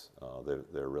postdocs.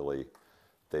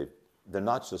 They're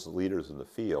not just leaders in the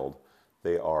field,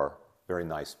 they are very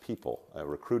nice people. I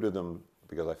recruited them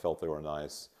because I felt they were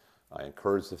nice. I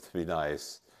encouraged them to be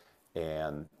nice,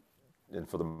 and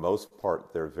for the most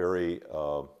part, they're very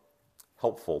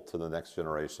helpful to the next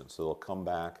generation. So they'll come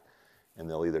back, and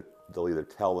they'll either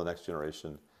tell the next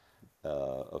generation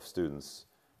of students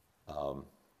how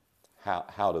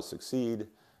to succeed.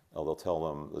 They'll tell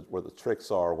them where the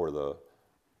tricks are, where the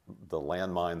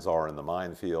landmines are in the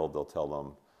minefield. They'll tell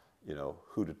them,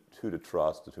 who to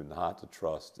trust, who not to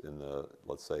trust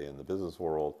let's say in the business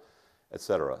world, et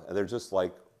cetera. And they're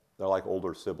like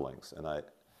older siblings. And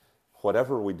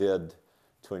whatever we did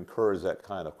to encourage that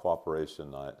kind of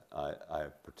cooperation,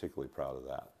 I'm particularly proud of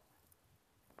that.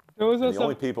 Those are the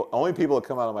only people that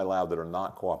come out of my lab that are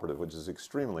not cooperative, which is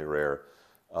extremely rare,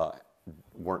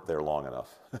 weren't there long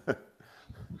enough.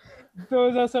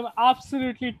 Those are some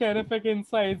absolutely terrific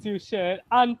insights you shared.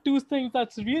 And 2 things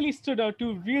that's really stood out,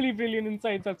 2 really brilliant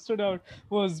insights that stood out,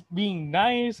 was being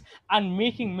nice and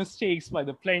making mistakes by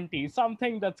the plenty,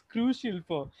 something that's crucial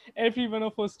for every one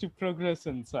of us to progress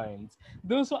in science.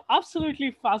 Those were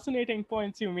absolutely fascinating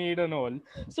points you made and all.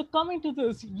 So coming to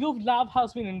this, your lab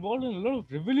has been involved in a lot of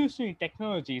revolutionary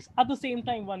technologies. At the same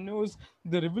time, one knows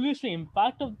the revolutionary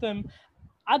impact of them,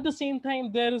 At the same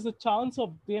time, there is a chance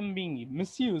of them being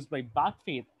misused by bad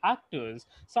faith actors.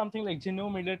 Something like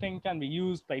genome editing can be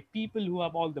used by people who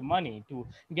have all the money to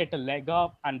get a leg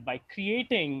up, and by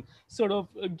creating sort of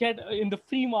get in the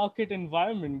free market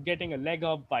environment, getting a leg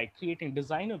up by creating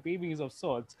designer babies of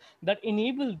sorts that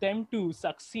enable them to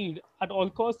succeed at all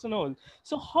costs and all.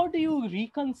 So, how do you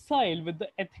reconcile with the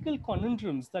ethical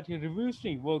conundrums that your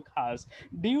revolutionary work has?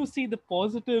 Do you see the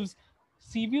positives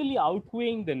severely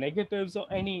outweighing the negatives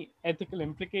or any ethical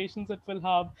implications it will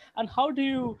have? And how do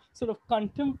you sort of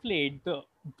contemplate the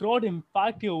broad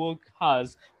impact your work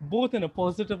has, both in a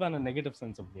positive and a negative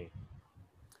sense of way?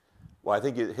 Well, I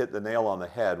think you hit the nail on the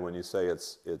head when you say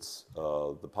it's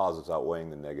the positives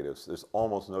outweighing the negatives. There's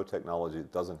almost no technology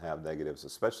that doesn't have negatives,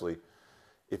 especially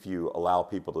if you allow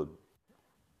people to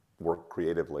work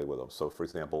creatively with them. So, for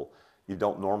example, you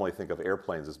don't normally think of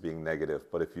airplanes as being negative,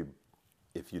 but if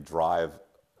you drive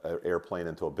an airplane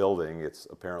into a building, it's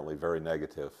apparently very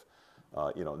negative.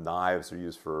 Knives are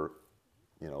used for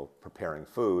preparing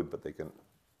food, but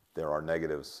there are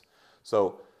negatives.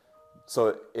 So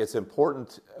it's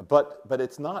important, but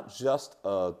it's not just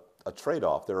a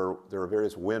trade-off. There are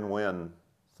various win-win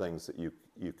things that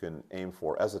you can aim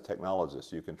for as a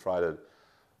technologist. You can try to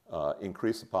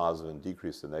increase the positive and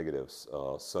decrease the negatives.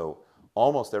 So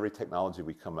almost every technology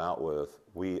we come out with,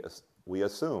 we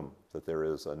assume that there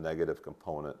is a negative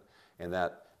component, and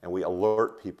we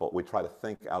alert people. We try to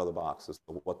think out of the box as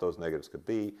to what those negatives could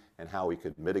be and how we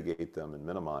could mitigate them and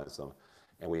minimize them.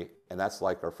 And that's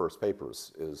like our first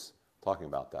papers is talking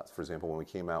about that. For example, when we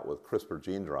came out with CRISPR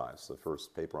gene drives, the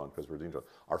first paper on CRISPR gene drives,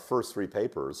 our first 3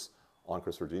 papers on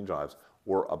CRISPR gene drives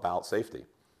were about safety.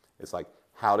 It's like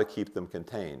how to keep them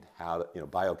contained, how to,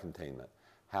 biocontainment,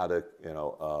 how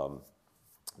to,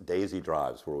 daisy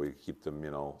drives where we keep them,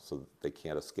 so that they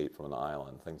can't escape from an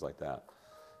island, things like that.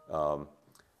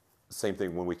 Same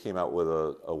thing when we came out with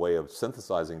a way of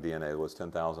synthesizing DNA that was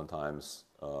 10,000 times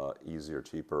easier,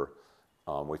 cheaper.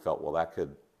 We felt, well,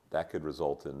 that could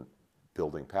result in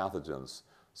building pathogens.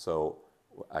 So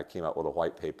I came out with a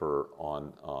white paper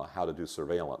on how to do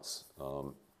surveillance,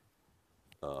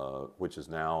 which is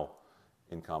now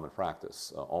in common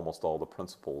practice. Almost all the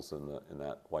principles in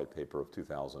that white paper of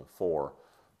 2004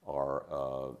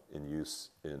 are in use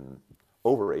in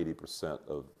over 80%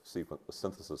 of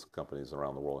synthesis companies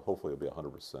around the world. Hopefully it'll be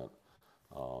 100%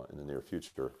 in the near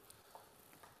future.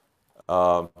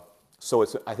 So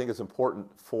I think it's important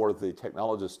for the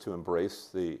technologists to embrace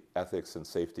the ethics and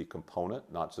safety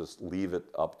component, not just leave it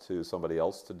up to somebody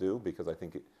else to do, because I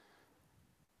think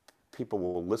people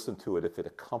will listen to it if it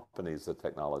accompanies the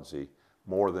technology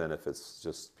more than if it's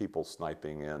just people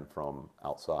sniping in from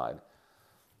outside.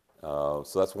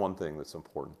 So that's one thing that's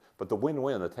important. But the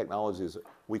win-win, the technologies,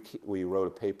 we wrote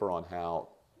a paper on how,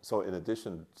 so in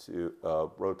addition to,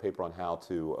 wrote a paper on how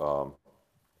to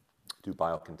do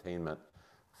biocontainment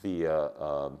via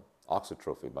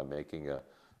oxytrophy by making a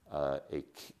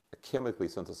chemically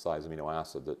synthesized amino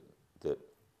acid that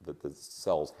the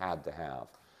cells had to have,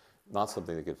 not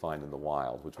something they could find in the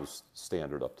wild, which was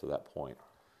standard up to that point.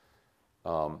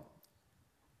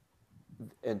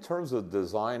 In terms of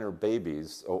designer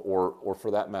babies, or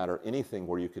for that matter, anything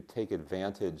where you could take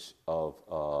advantage of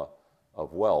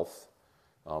wealth,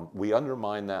 we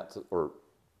undermine that,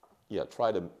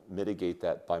 try to mitigate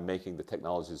that by making the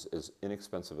technologies as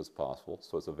inexpensive as possible,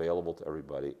 so it's available to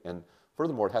everybody. And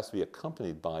furthermore, it has to be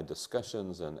accompanied by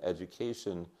discussions and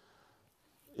education,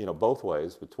 both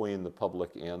ways, between the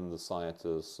public and the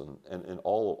scientists and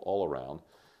all around.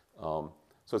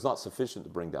 So it's not sufficient to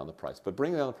bring down the price. But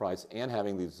bringing down the price and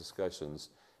having these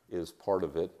discussions is part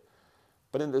of it.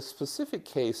 But in the specific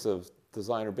case of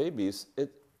designer babies,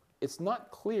 it's not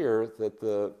clear that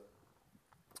the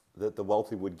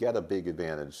wealthy would get a big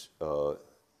advantage,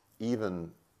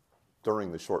 even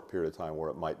during the short period of time where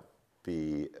it might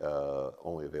be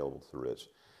only available to the rich.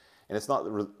 And it's not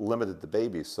limited to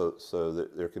babies, so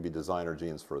that there could be designer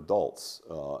genes for adults.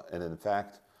 And in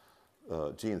fact,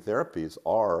 gene therapies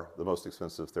are the most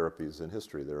expensive therapies in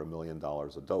history. They're $1 million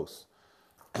a dose.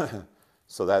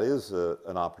 So that is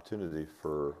an opportunity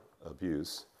for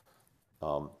abuse.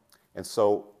 And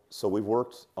so we've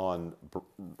worked on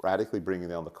radically bringing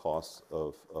down the costs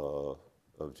of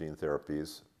gene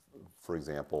therapies. For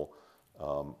example,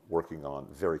 working on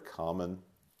very common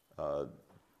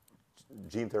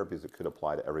gene therapies that could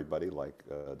apply to everybody, like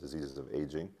diseases of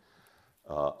aging.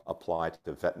 Apply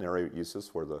to veterinary uses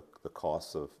where the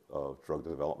costs of drug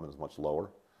development is much lower.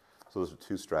 So those are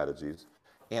 2 strategies.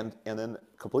 And then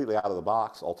completely out of the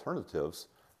box alternatives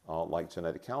like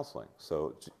genetic counseling.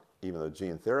 So even though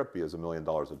gene therapy is $1 million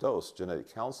a dose,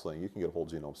 genetic counseling, you can get a whole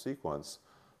genome sequence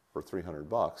for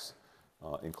 $300,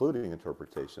 including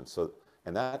interpretation. So,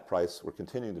 and that price we're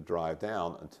continuing to drive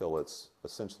down until it's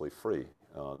essentially free,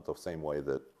 the same way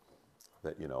that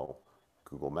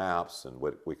Google Maps and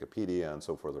Wikipedia and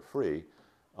so forth are free.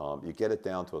 You get it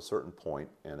down to a certain point,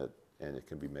 and it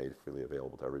can be made freely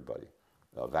available to everybody.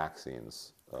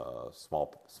 Vaccines,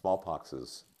 smallpox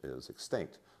is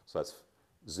extinct, so that's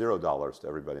 $0 to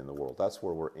everybody in the world. That's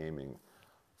where we're aiming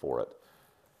for it.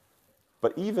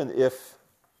 But even if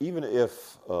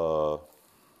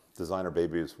designer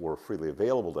babies were freely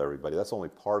available to everybody, that's only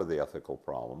part of the ethical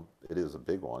problem. It is a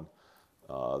big one.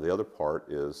 The other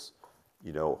part is,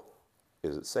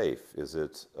 is it safe? Is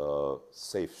it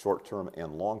safe short-term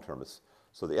and long-term?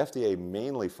 So the FDA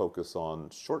mainly focuses on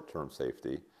short-term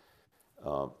safety.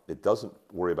 It doesn't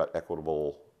worry about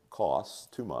equitable costs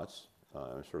too much.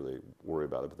 I'm sure they worry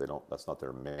about it, but that's not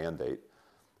their mandate.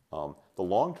 The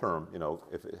long-term,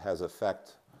 if it has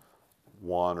effect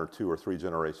 1 or 2 or 3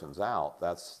 generations out,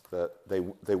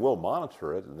 they will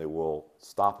monitor it and they will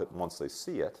stop it once they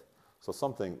see it. So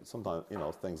sometimes,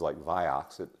 things like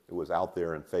Vioxx, it was out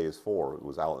there in phase 4, it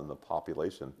was out in the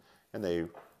population, and they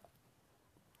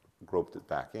groped it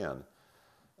back in.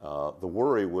 The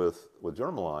worry with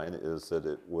germline is that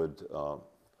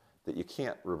that you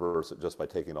can't reverse it just by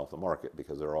taking it off the market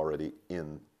because they're already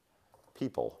in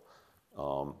people.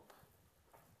 So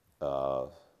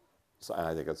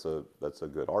I think that's a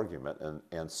good argument.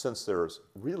 And since there's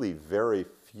really very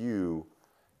few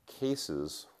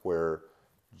cases where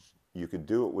you can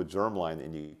do it with germline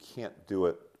and you can't do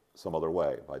it some other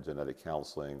way, by genetic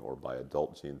counseling or by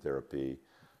adult gene therapy,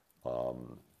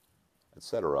 et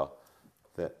cetera,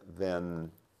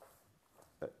 then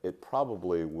it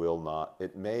probably will not,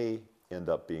 it may end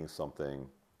up being something,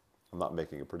 I'm not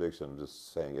making a prediction, I'm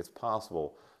just saying it's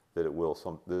possible that it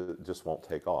just won't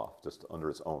take off, just under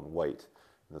its own weight,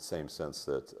 in the same sense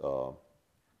that,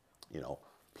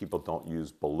 people don't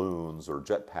use balloons or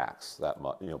jetpacks that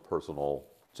much, personal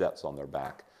jets on their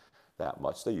back that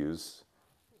much. They use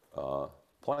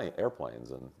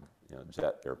airplanes and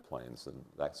jet airplanes and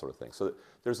that sort of thing. So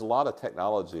there's a lot of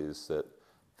technologies that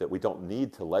we don't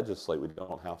need to legislate. We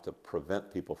don't have to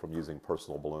prevent people from using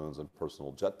personal balloons and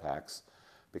personal jetpacks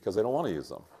because they don't want to use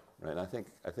them. Right? And I think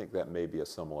that may be a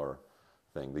similar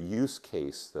thing. The use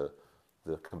case, the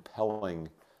compelling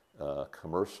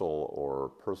commercial or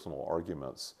personal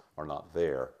arguments are not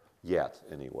there yet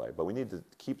anyway. But we need to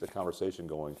keep the conversation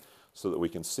going so that we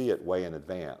can see it way in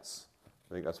advance.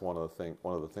 I think that's one of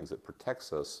the things that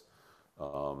protects us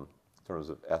in terms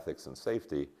of ethics and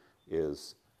safety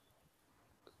is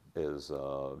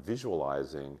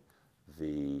visualizing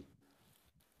the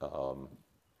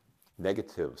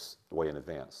negatives way in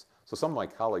advance. So some of my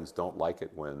colleagues don't like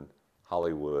it when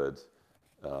Hollywood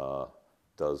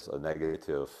does a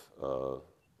negative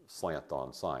slant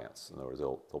on science. In other words,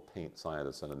 they'll paint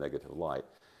scientists in a negative light.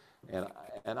 And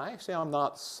I'm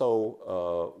not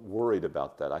so worried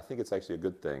about that. I think it's actually a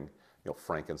good thing.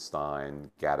 Frankenstein,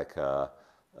 Gattaca,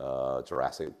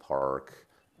 Jurassic Park.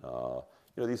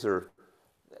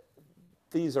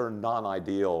 These are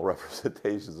non-ideal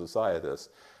representations of scientists.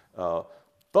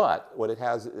 But what it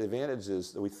has advantage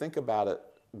is that we think about it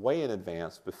way in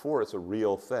advance before it's a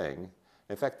real thing.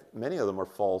 In fact, many of them are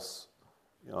false.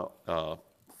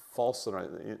 False.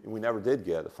 We never did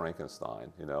get a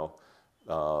Frankenstein. You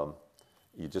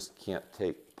just can't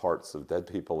take parts of dead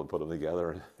people and put them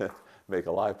together and make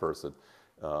a live person,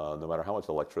 no matter how much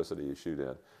electricity you shoot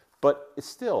in. But it's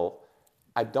still,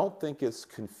 I don't think it's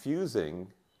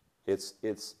confusing.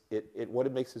 What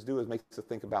it makes us do is makes us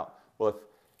think about, well,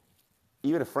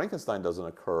 even if Frankenstein doesn't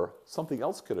occur, something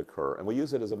else could occur, and we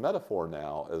use it as a metaphor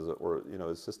now,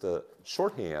 it's just a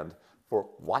shorthand for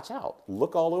watch out,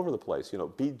 look all over the place.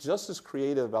 Be just as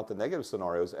creative about the negative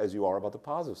scenarios as you are about the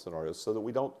positive scenarios, so that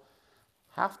we don't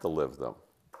have to live them.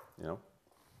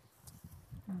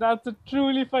 That's a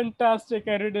truly fantastic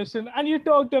erudition. And you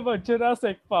talked about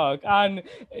Jurassic Park, and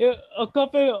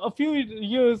a few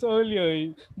years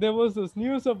earlier, there was this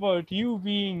news about you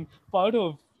being part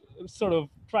of sort of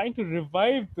trying to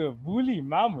revive the woolly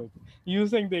mammoth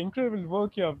using the incredible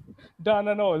work you have done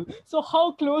and all. So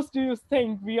how close do you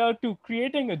think we are to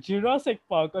creating a Jurassic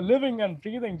Park, a living and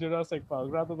breathing Jurassic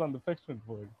Park, rather than the fictional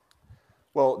world?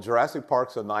 Well, Jurassic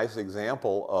Park's a nice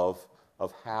example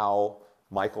of how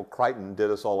Michael Crichton did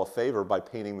us all a favor by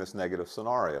painting this negative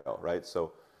scenario, right?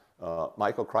 So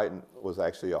Michael Crichton was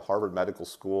actually a Harvard Medical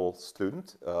School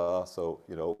student,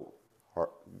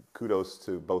 kudos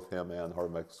to both him and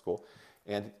Harvard Medical School,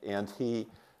 and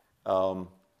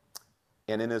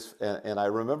I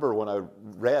remember when I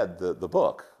read the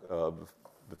book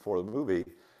before the movie,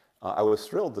 I was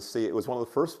thrilled to see it was one of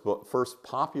the first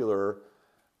popular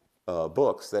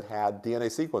books that had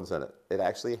DNA sequence in it. It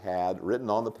actually had written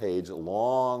on the page a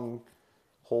long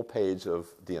whole page of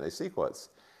DNA sequence.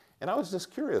 And I was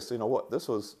just curious, what this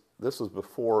was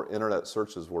before internet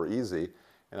searches were easy,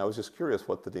 and I was just curious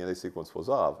what the DNA sequence was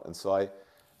of. And so I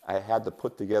had to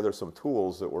put together some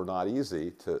tools that were not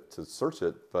easy to search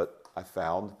it, but I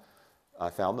found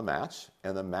the match,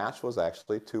 and the match was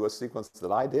actually to a sequence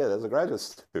that I did as a graduate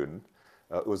student.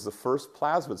 It was the first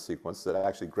plasmid sequence that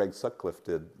actually Greg Sutcliffe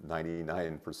did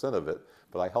 99% of it,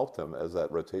 but I helped him as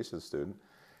that rotation student.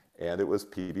 And it was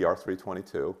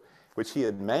PBR322, which he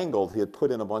had mangled. He had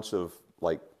put in a bunch of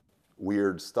like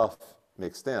weird stuff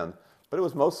mixed in, but it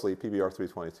was mostly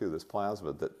PBR322, this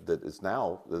plasmid that is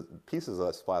now, the pieces of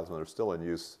this plasmid are still in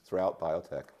use throughout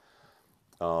biotech.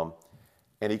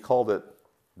 And he called it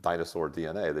dinosaur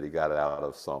DNA, that he got it out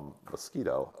of some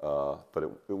mosquito, but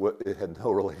it had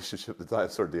no relationship to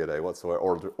dinosaur DNA whatsoever,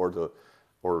 or to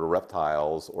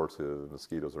reptiles, or to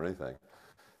mosquitoes, or anything.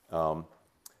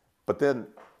 But then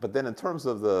in terms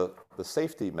of the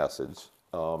safety message,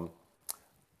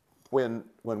 when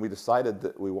we decided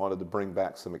that we wanted to bring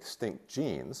back some extinct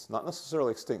genes, not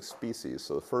necessarily extinct species,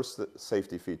 so the first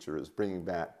safety feature is bringing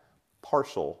back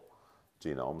partial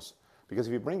genomes, because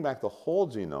if you bring back the whole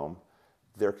genome,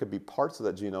 there could be parts of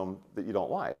that genome that you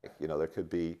don't like. There could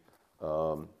be,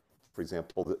 for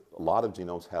example, a lot of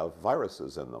genomes have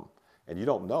viruses in them, and you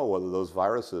don't know whether those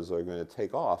viruses are going to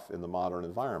take off in the modern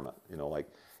environment. Like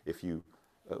if you,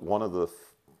 one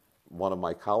of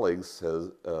my colleagues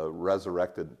has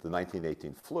resurrected the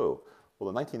 1918 flu. Well,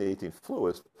 the 1918 flu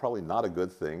is probably not a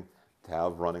good thing to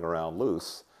have running around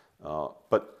loose,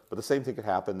 but the same thing could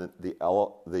happen. The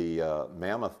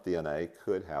mammoth DNA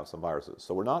could have some viruses.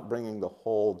 So we're not bringing the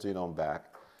whole genome back.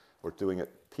 We're doing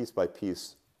it piece by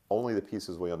piece, only the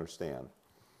pieces we understand.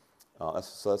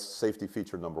 So that's safety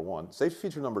feature number one. Safety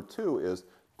feature number two is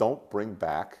don't bring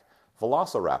back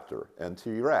Velociraptor and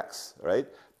T-Rex, right?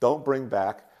 Don't bring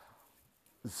back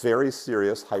very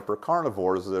serious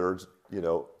hypercarnivores that are,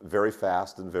 very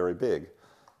fast and very big.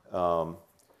 Now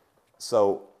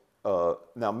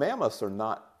mammoths are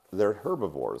not, they're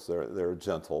herbivores. They're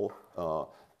gentle.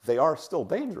 They are still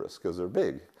dangerous because they're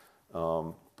big.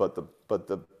 But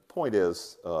the point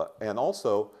is, and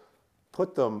also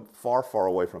put them far, far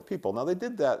away from people. Now they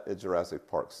did that at Jurassic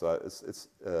Park. So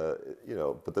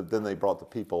but then they brought the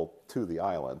people to the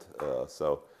island.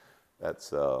 So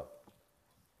that's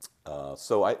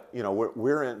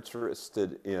we're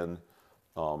interested in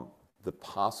the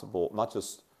possible, not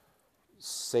just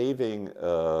saving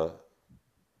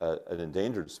an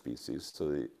endangered species, so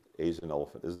the Asian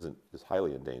elephant is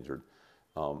highly endangered,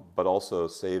 but also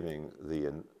saving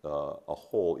a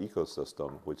whole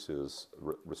ecosystem, which is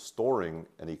restoring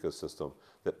an ecosystem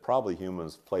that probably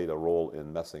humans played a role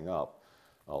in messing up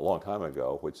a long time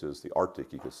ago, which is the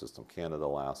Arctic ecosystem, Canada,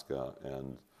 Alaska,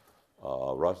 and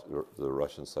the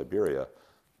Russian Siberia.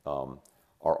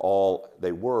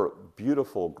 They were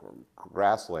beautiful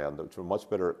grassland, which were much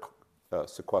better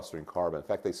sequestering carbon. In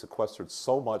fact, they sequestered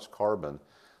so much carbon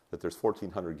that there's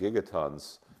 1,400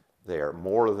 gigatons there,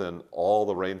 more than all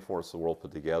the rainforests of the world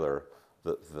put together.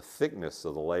 The thickness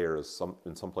of the layer is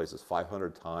in some places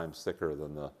 500 times thicker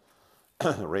than the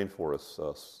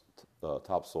rainforest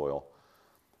topsoil.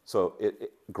 So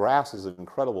grass is an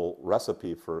incredible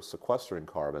recipe for sequestering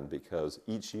carbon, because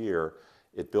each year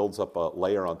it builds up a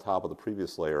layer on top of the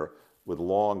previous layer with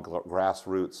long grass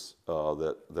roots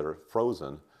that are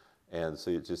frozen. And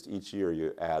so just each year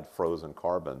you add frozen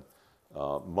carbon,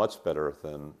 much better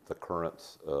than the current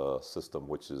system,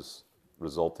 which is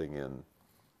resulting in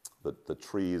the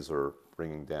trees are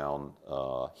bringing down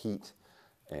heat,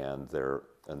 and they're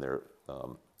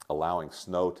allowing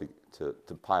snow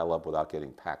to pile up without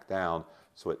getting packed down,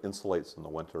 so it insulates in the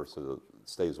winter, so that it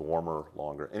stays warmer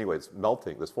longer. Anyway, it's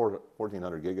melting. This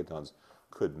 1,400 gigatons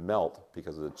could melt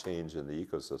because of the change in the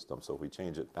ecosystem. So if we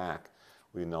change it back,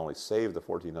 we not only save the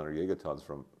 1,400 gigatons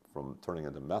from turning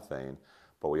into methane,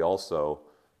 but we also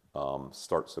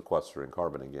start sequestering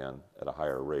carbon again at a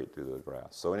higher rate due to the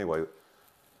grass. So anyway,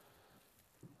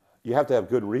 you have to have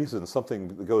good reasons, something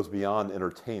that goes beyond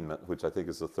entertainment, which I think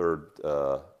is the third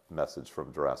message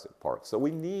from Jurassic Park. So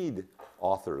we need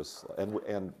authors,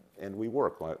 and we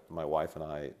work. My wife and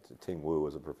I, Ting Wu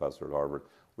is a professor at Harvard.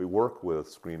 We work with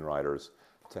screenwriters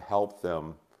to help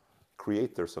them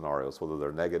create their scenarios, whether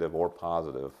they're negative or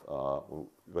positive.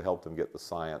 We help them get the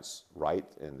science right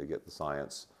and to get the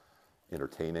science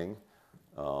entertaining.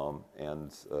 So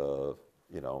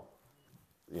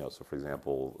for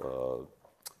example,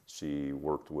 she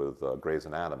worked with Grey's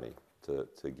Anatomy to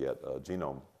get a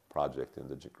genome project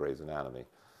into Grey's Anatomy,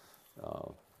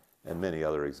 and many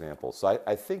other examples. So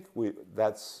I think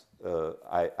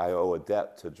I owe a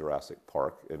debt to Jurassic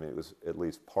Park. I mean, it was at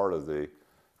least part of the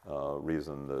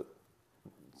reason that,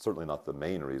 certainly not the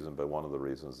main reason, but one of the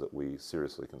reasons that we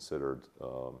seriously considered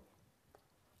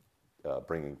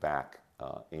bringing back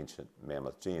ancient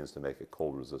mammoth genes to make a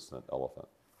cold-resistant elephant.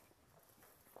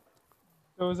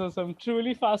 Those are some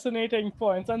truly fascinating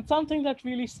points. And something that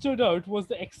really stood out was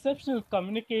the exceptional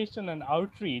communication and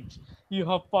outreach you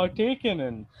have partaken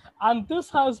in. And this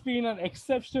has been an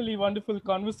exceptionally wonderful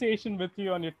conversation with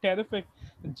you on your terrific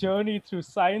journey through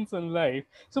science and life.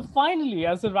 So, finally,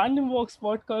 as a Random Walks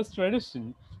podcast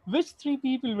tradition, which three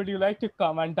people would you like to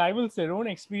come and divulge their own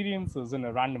experiences in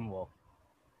a random walk?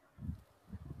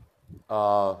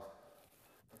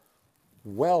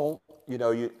 Well,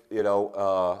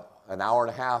 an hour and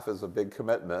a half is a big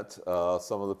commitment.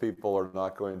 Some of the people are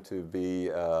not going to be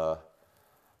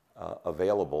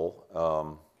available,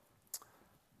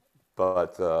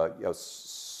 but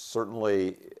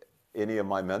certainly any of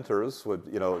my mentors would,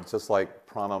 just like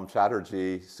Pranam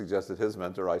Chatterjee suggested his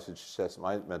mentor, I should suggest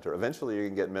my mentor. Eventually, you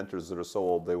can get mentors that are so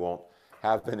old they won't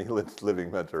have any living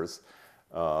mentors.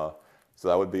 So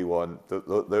that would be one.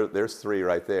 There's three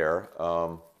right there.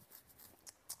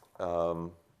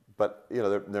 But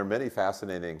there are many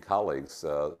fascinating colleagues.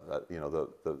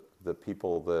 The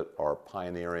people that are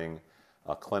pioneering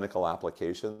clinical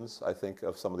applications, I think,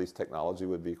 of some of these technology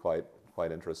would be quite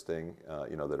interesting.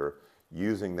 That are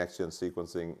using next-gen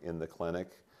sequencing in the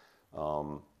clinic.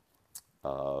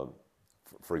 For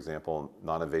example,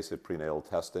 non-invasive prenatal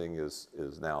testing is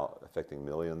now affecting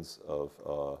millions of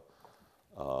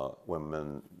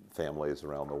women, families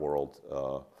around the world,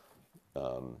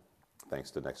 thanks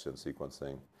to next-gen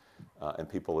sequencing, and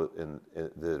people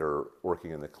that are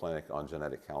working in the clinic on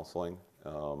genetic counseling,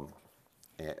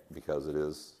 because it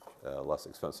is less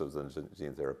expensive than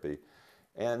gene therapy,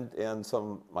 and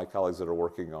some of my colleagues that are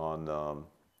working on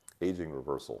aging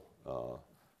reversal,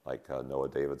 like Noah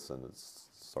Davidson has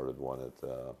started one at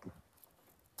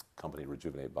company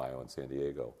Rejuvenate Bio in San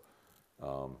Diego.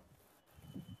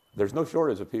 There's no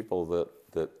shortage of people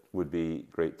that would be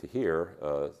great to hear.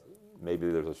 Maybe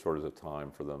there's a shortage of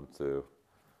time for them to.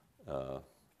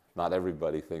 Not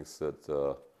everybody thinks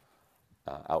that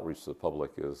outreach to the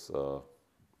public is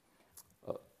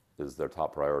their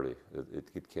top priority.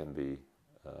 It can be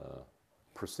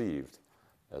perceived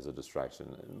as a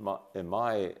distraction. In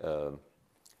my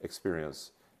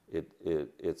experience,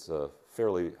 it's a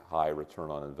fairly high return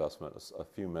on investment. A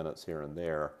few minutes here and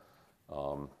there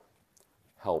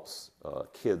helps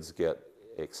kids get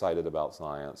excited about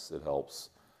science. It helps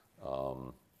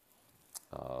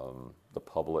the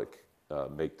public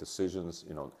make decisions.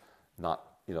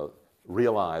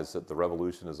 Realize that the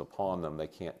revolution is upon them. They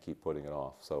can't keep putting it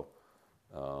off. So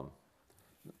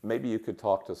maybe you could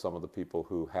talk to some of the people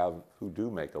who do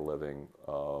make a living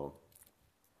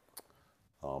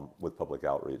with public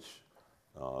outreach.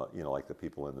 Like the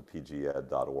people in the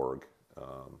pged.org.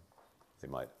 They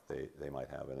might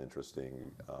have an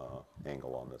interesting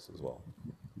angle on this as well.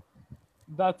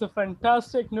 That's a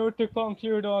fantastic note to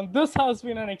conclude on. This has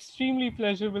been an extremely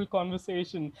pleasurable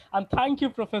conversation. And thank you,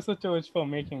 Professor Church, for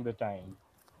making the time.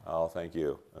 Oh, thank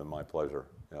you. My pleasure.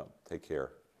 Yeah, take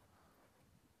care.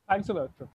 Thanks a lot, Professor.